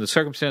 but when the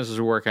circumstances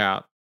work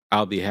out,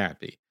 I'll be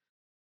happy.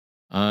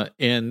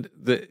 And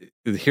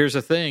here's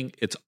the thing,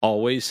 it's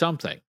always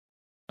something.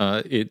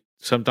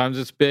 Sometimes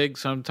it's big,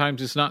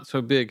 sometimes it's not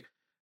so big,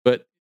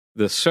 but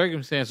the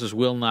circumstances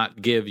will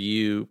not give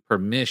you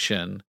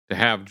permission to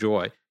have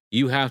joy.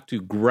 You have to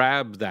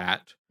grab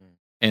that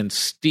and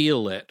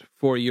steal it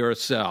for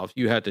yourself.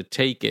 You have to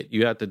take it.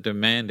 You have to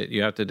demand it.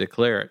 You have to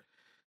declare it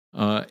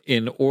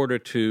in order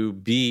to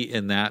be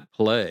in that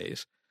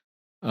place.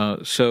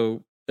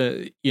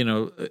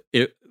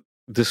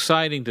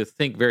 Deciding to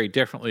think very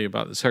differently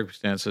about the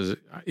circumstances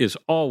is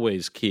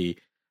always key.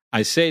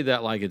 I say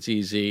that like it's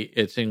easy.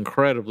 It's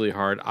incredibly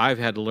hard. I've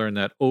had to learn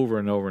that over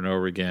and over and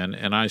over again,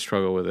 and I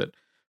struggle with it.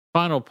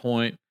 Final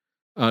point,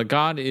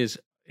 God is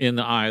in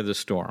the eye of the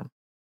storm.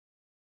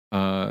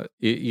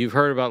 You've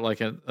heard about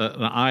like an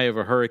eye of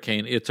a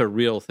hurricane. It's a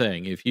real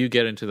thing. If you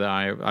get into the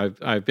eye of,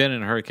 I've been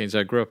in hurricanes.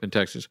 I grew up in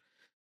Texas.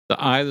 The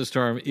eye of the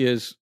storm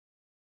is,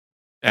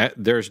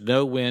 there's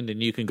no wind,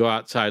 and you can go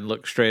outside and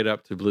look straight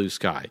up to blue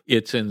sky.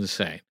 It's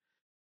insane.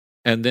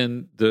 And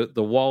then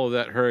the wall of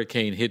that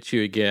hurricane hits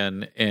you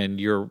again,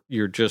 and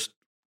you're just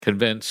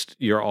convinced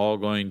you're all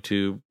going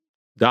to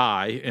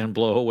die and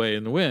blow away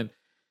in the wind.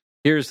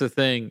 Here's the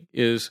thing: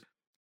 is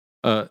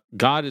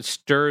God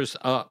stirs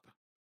up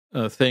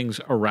things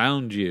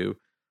around you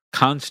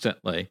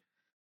constantly.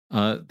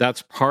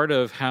 That's part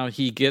of how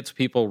He gets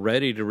people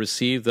ready to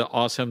receive the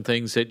awesome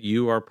things that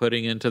you are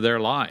putting into their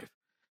life.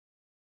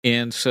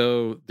 And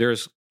so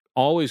there's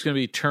always going to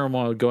be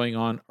turmoil going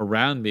on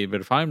around me.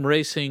 But if I'm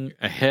racing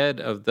ahead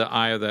of the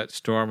eye of that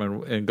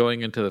storm and going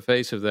into the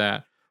face of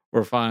that,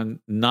 or if I'm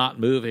not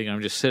moving,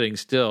 I'm just sitting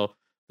still,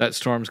 that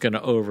storm's going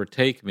to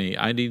overtake me.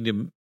 I need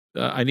to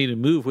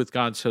move with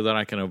God so that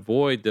I can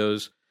avoid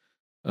those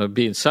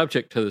being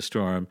subject to the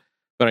storm.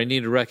 But I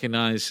need to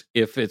recognize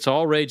if it's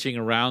all raging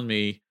around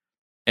me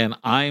and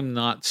I'm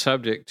not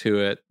subject to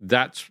it,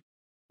 that's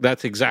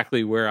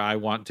exactly where I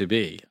want to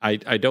be. I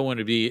don't want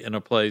to be in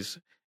a place,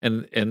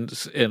 and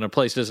a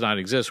place does not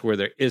exist where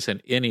there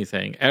isn't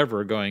anything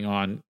ever going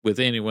on with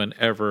anyone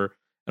ever,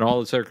 and all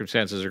the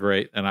circumstances are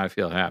great, and I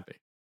feel happy.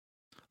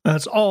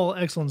 That's all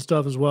excellent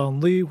stuff as well.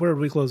 And Lee, where do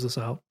we close this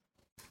out?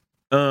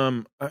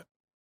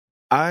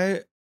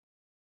 I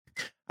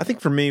think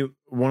for me,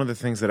 one of the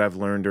things that I've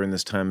learned during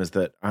this time is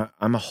that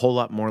I'm a whole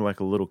lot more like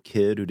a little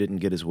kid who didn't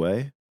get his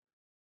way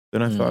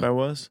than I thought I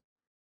was.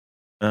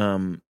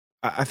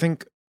 I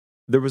think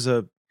there was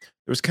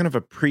kind of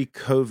a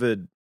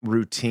pre-COVID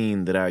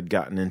routine that I'd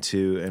gotten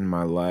into in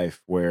my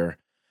life where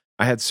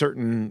I had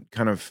certain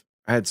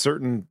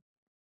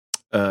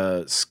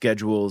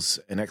schedules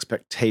and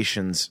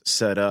expectations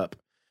set up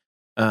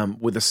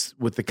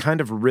with the kind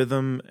of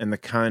rhythm and the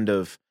kind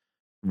of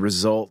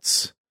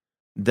results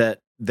that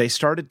they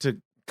started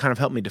to kind of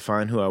help me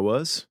define who I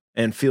was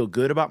and feel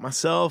good about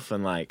myself,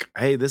 and like,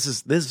 hey, this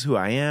is who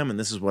I am, and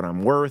this is what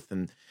I'm worth,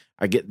 and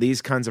I get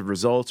these kinds of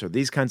results or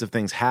these kinds of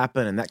things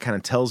happen, and that kind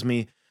of tells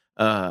me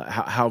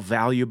how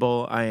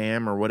valuable I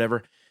am or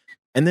whatever.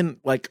 And then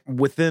like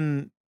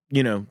within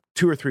 2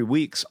 or 3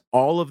 weeks,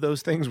 all of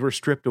those things were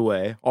stripped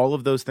away. All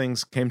of those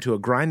things came to a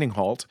grinding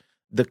halt.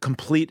 The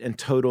complete and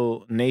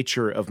total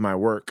nature of my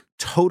work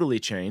totally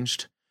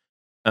changed.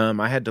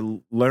 I had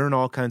to learn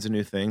all kinds of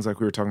new things, like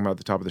we were talking about at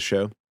the top of the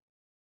show.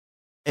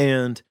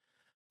 And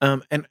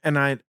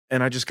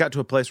I just got to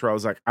a place where I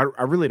was like,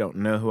 I really don't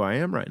know who I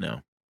am right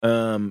now.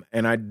 And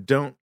I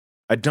don't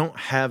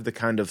have the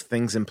kind of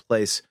things in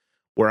place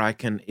where I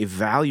can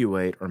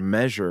evaluate or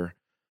measure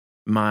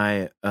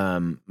my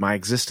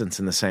existence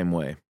in the same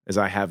way as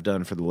I have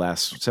done for the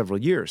last several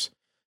years.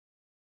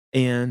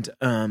 And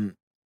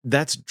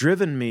that's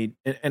driven me,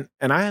 and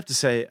I have to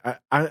say,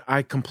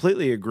 I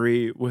completely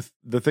agree with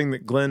the thing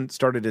that Glenn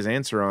started his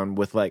answer on,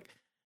 with like,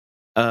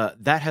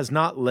 that has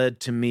not led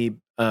to me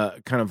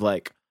kind of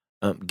like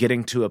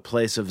getting to a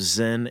place of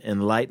Zen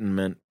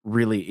enlightenment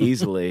really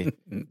easily.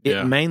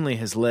 Yeah. It mainly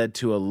has led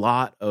to a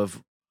lot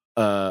of,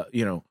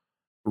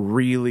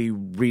 really,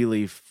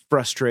 really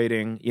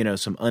frustrating,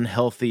 some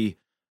unhealthy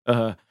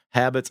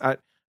habits.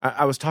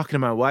 I was talking to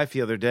my wife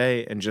the other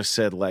day and just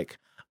said, like,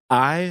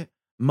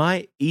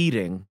 my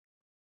eating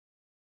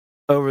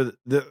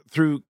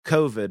through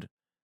COVID,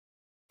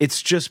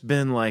 it's just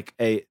been like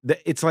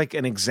it's like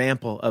an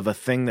example of a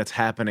thing that's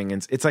happening,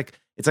 and it's like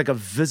a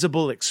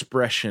visible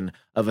expression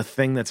of a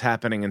thing that's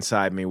happening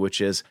inside me, which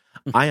is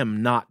I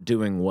am not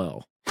doing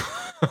well.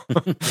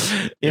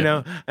 you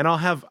know, and I'll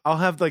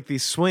have like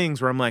these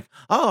swings where I'm like,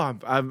 oh,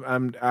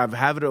 I've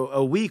had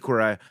a week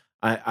where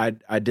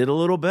I did a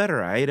little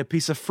better. I ate a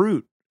piece of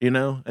fruit, and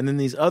then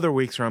these other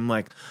weeks where I'm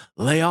like,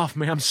 lay off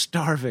me, I'm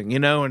starving,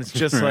 and it's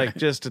just like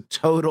just a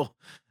total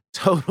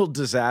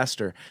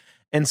disaster.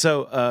 And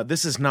so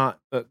this is not.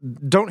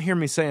 Don't hear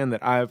me saying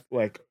that I've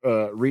like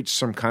reached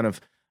some kind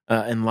of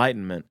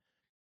enlightenment,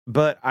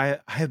 but I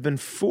have been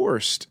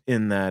forced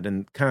in that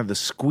and kind of the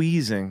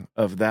squeezing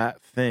of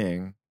that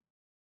thing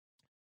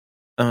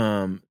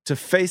to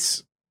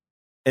face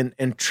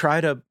and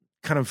try to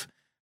kind of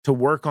to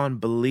work on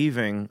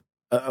believing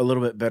a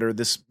little bit better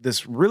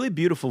this really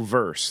beautiful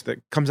verse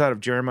that comes out of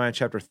Jeremiah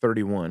chapter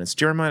 31. It's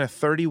Jeremiah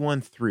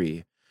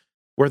 31:3,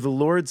 where the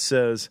Lord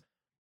says,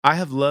 "I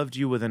have loved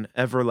you with an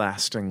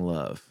everlasting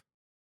love."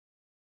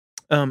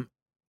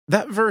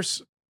 That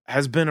verse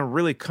has been a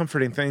really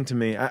comforting thing to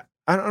me. I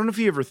don't know if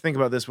you ever think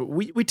about this, but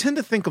we tend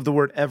to think of the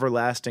word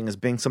everlasting as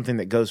being something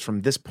that goes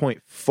from this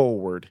point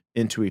forward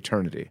into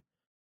eternity.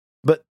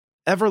 But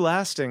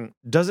everlasting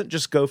doesn't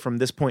just go from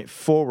this point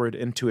forward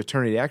into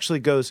eternity. It actually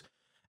goes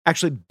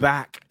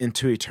back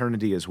into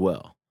eternity as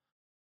well.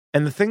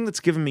 And the thing that's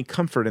given me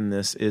comfort in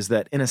this is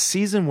that in a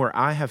season where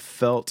I have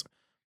felt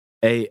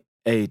a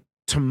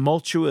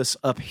tumultuous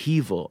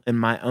upheaval in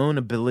my own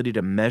ability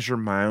to measure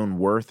my own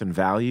worth and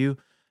value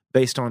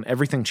based on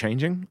everything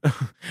changing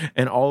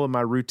and all of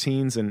my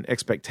routines and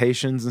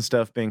expectations and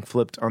stuff being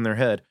flipped on their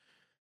head,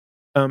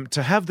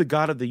 to have the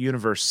God of the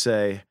universe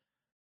say,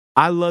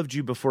 "I loved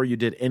you before you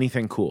did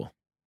anything cool.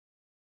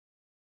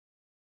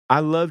 I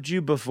loved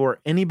you before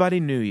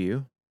anybody knew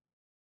you.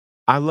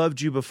 I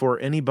loved you before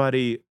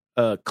anybody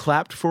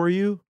clapped for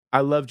you. I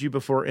loved you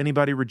before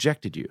anybody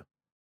rejected you.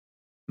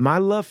 My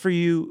love for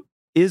you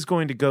is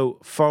going to go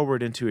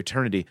forward into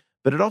eternity,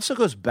 but it also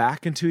goes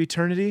back into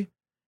eternity.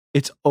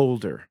 It's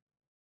older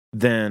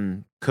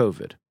than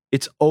COVID.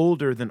 It's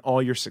older than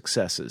all your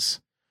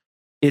successes.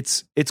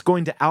 It's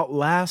going to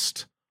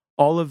outlast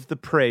all of the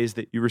praise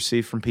that you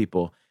receive from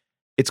people.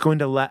 It's going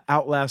to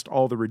outlast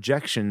all the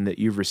rejection that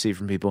you've received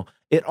from people.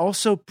 It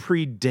also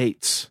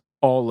predates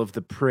all of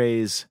the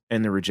praise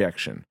and the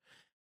rejection.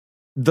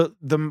 The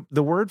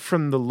word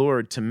from the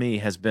Lord to me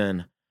has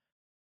been,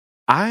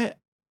 I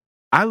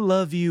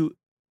love you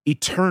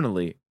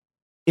eternally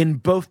in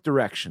both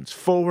directions,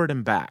 forward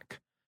and back.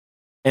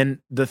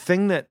 And the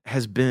thing that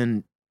has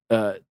been,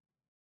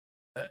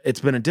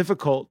 it's been a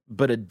difficult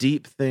but a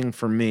deep thing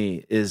for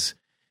me is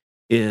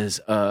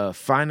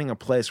finding a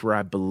place where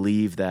I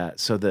believe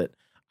that, so that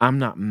I'm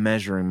not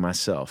measuring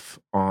myself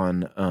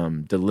on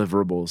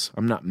deliverables.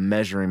 I'm not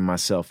measuring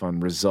myself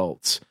on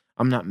results.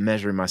 I'm not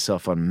measuring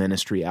myself on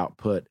ministry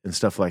output and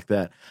stuff like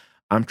that.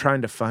 I'm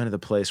trying to find the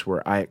place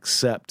where I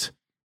accept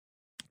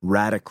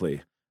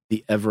radically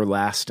the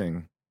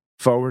everlasting,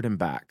 forward and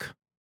back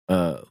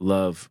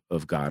love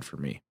of God for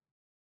me.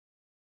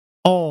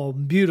 All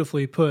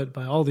beautifully put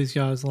by all these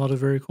guys. A lot of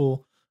very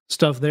cool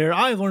stuff there.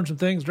 I've learned some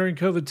things during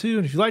COVID too,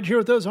 and if you'd like to hear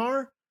what those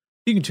are,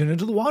 you can tune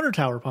into the Water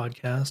Tower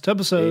podcast,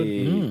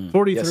 episode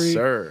 43,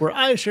 yes, where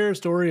I share a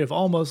story of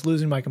almost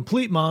losing my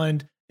complete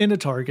mind in a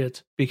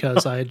Target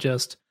because I had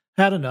just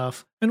had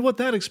enough, and what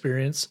that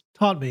experience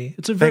taught me.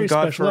 It's a very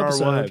special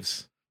episode. Our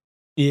wives.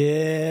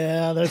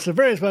 Yeah, that's a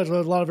very special.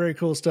 A lot of very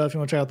cool stuff. You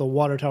want to check out the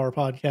Water Tower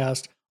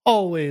podcast.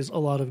 Always a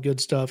lot of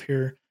good stuff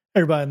here.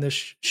 Everybody in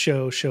this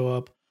show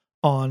up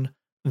on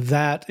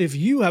that. If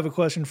you have a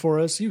question for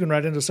us, you can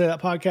write into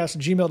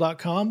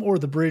saythatpodcast@gmail.com or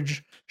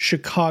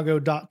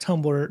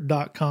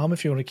thebridgechicago.tumblr.com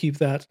if you want to keep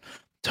that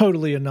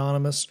totally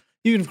anonymous.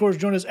 You can, of course,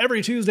 join us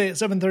every Tuesday at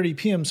 7:30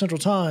 p.m. Central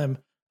Time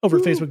over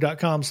at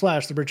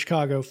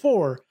facebook.com/thebridgechicago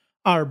for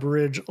our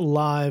Bridge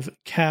Live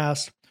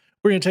cast.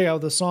 We're going to take out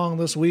the song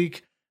this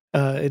week.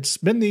 It's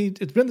been the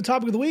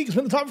topic of the week. It's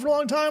been the topic for a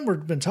long time.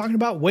 We've been talking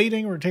about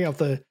waiting. We're going to take out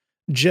the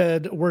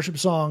Jed worship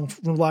song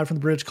from Live from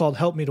the Bridge called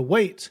 "Help Me to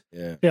Wait."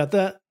 Yeah,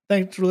 that.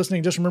 Thanks for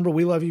listening. Just remember,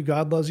 we love you.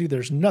 God loves you.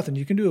 There's nothing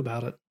you can do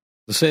about it.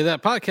 To Say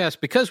That podcast,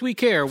 because we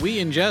care,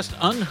 we ingest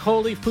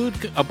unholy food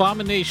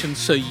abominations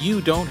so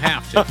you don't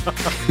have to.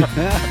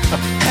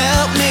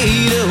 Help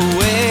me to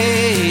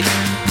wait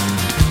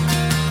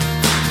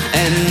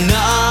and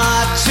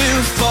not to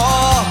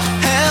fall.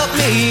 Help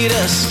me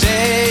to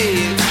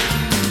stay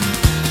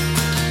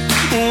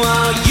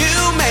while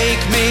you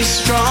make me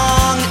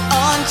strong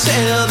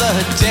until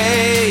the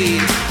day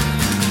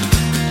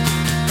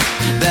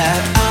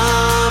that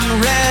I'm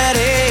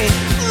ready,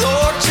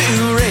 Lord, to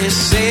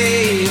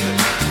receive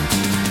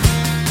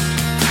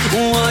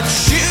what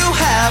you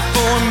have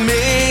for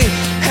me.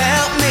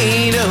 Help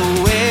me to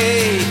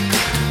wait.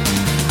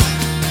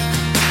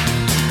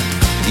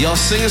 Y'all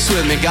sing this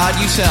with me. God,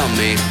 you tell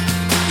me.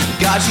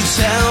 God, you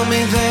tell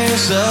me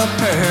there's a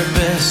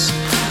purpose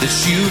that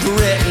you've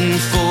written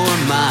for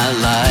my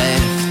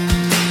life.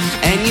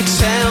 And you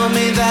tell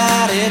me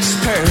that it's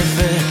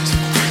perfect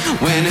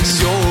when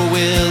it's your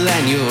will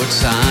and your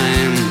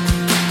time.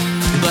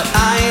 But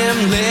I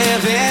am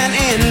living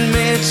in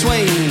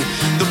between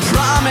the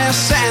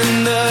promise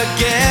and the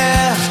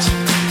gift,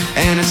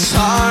 and it's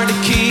hard to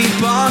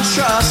keep on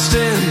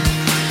trusting.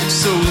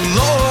 So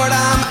Lord,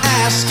 I'm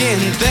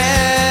asking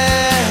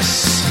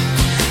this.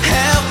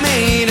 Help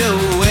me to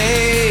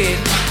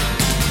wait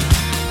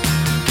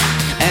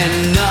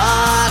and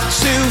not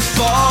to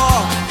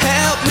fall.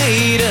 Help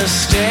me to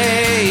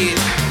stay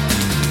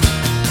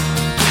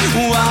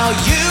while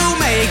you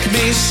make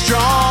me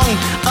strong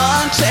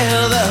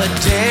until the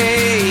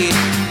day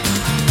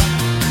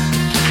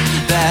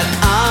that that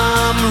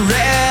I'm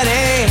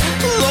ready,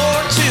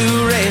 Lord, to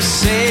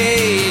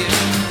receive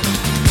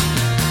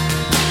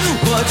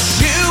what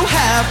you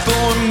have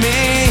for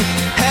me.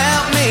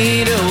 Help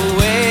me to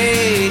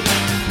wait.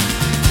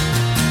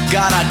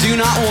 God, I do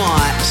not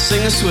want,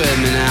 sing this with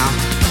me now.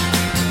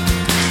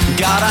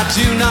 God, I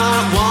do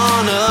not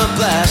want a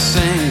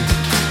blessing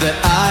that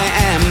I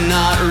am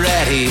not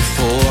ready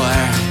for.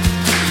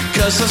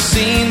 'Cause I've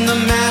seen the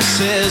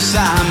masses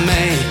I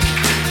make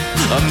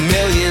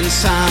 1,000,000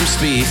 times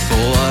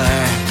before.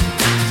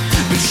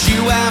 But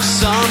you have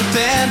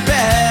something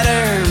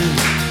better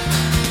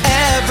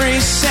every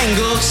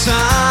single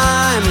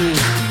time.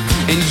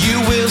 And you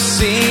will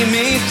see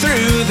me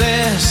through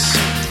this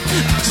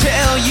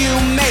till you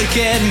make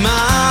it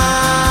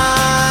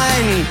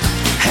mine.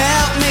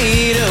 Help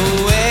me to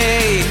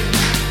wait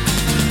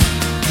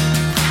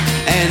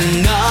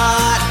and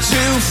not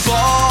to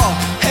fall.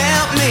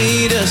 Help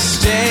me to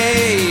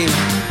stay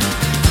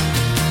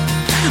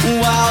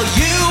while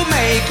you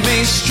make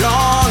me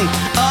strong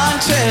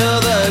until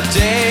the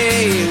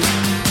day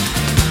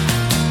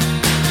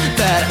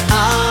that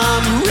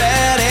I'm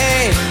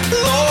ready,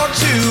 Lord,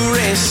 to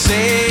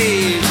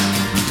receive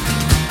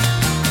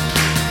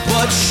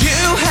what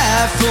you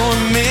have for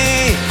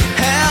me.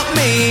 Help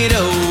me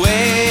to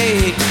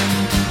wait.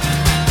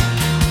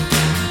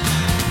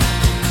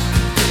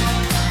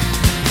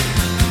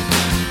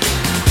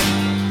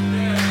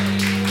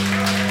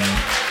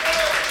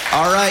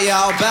 All right,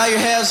 y'all, bow your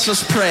heads,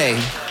 let's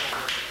pray.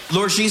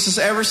 Lord Jesus,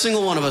 every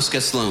single one of us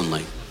gets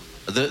lonely.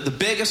 The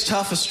biggest,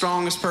 toughest,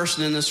 strongest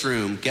person in this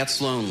room gets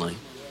lonely.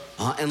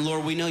 And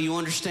Lord, we know you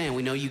understand.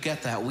 We know you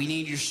get that. We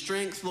need your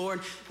strength,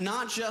 Lord,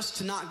 not just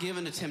to not give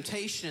in to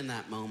temptation in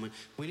that moment.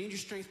 We need your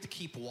strength to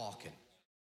keep walking.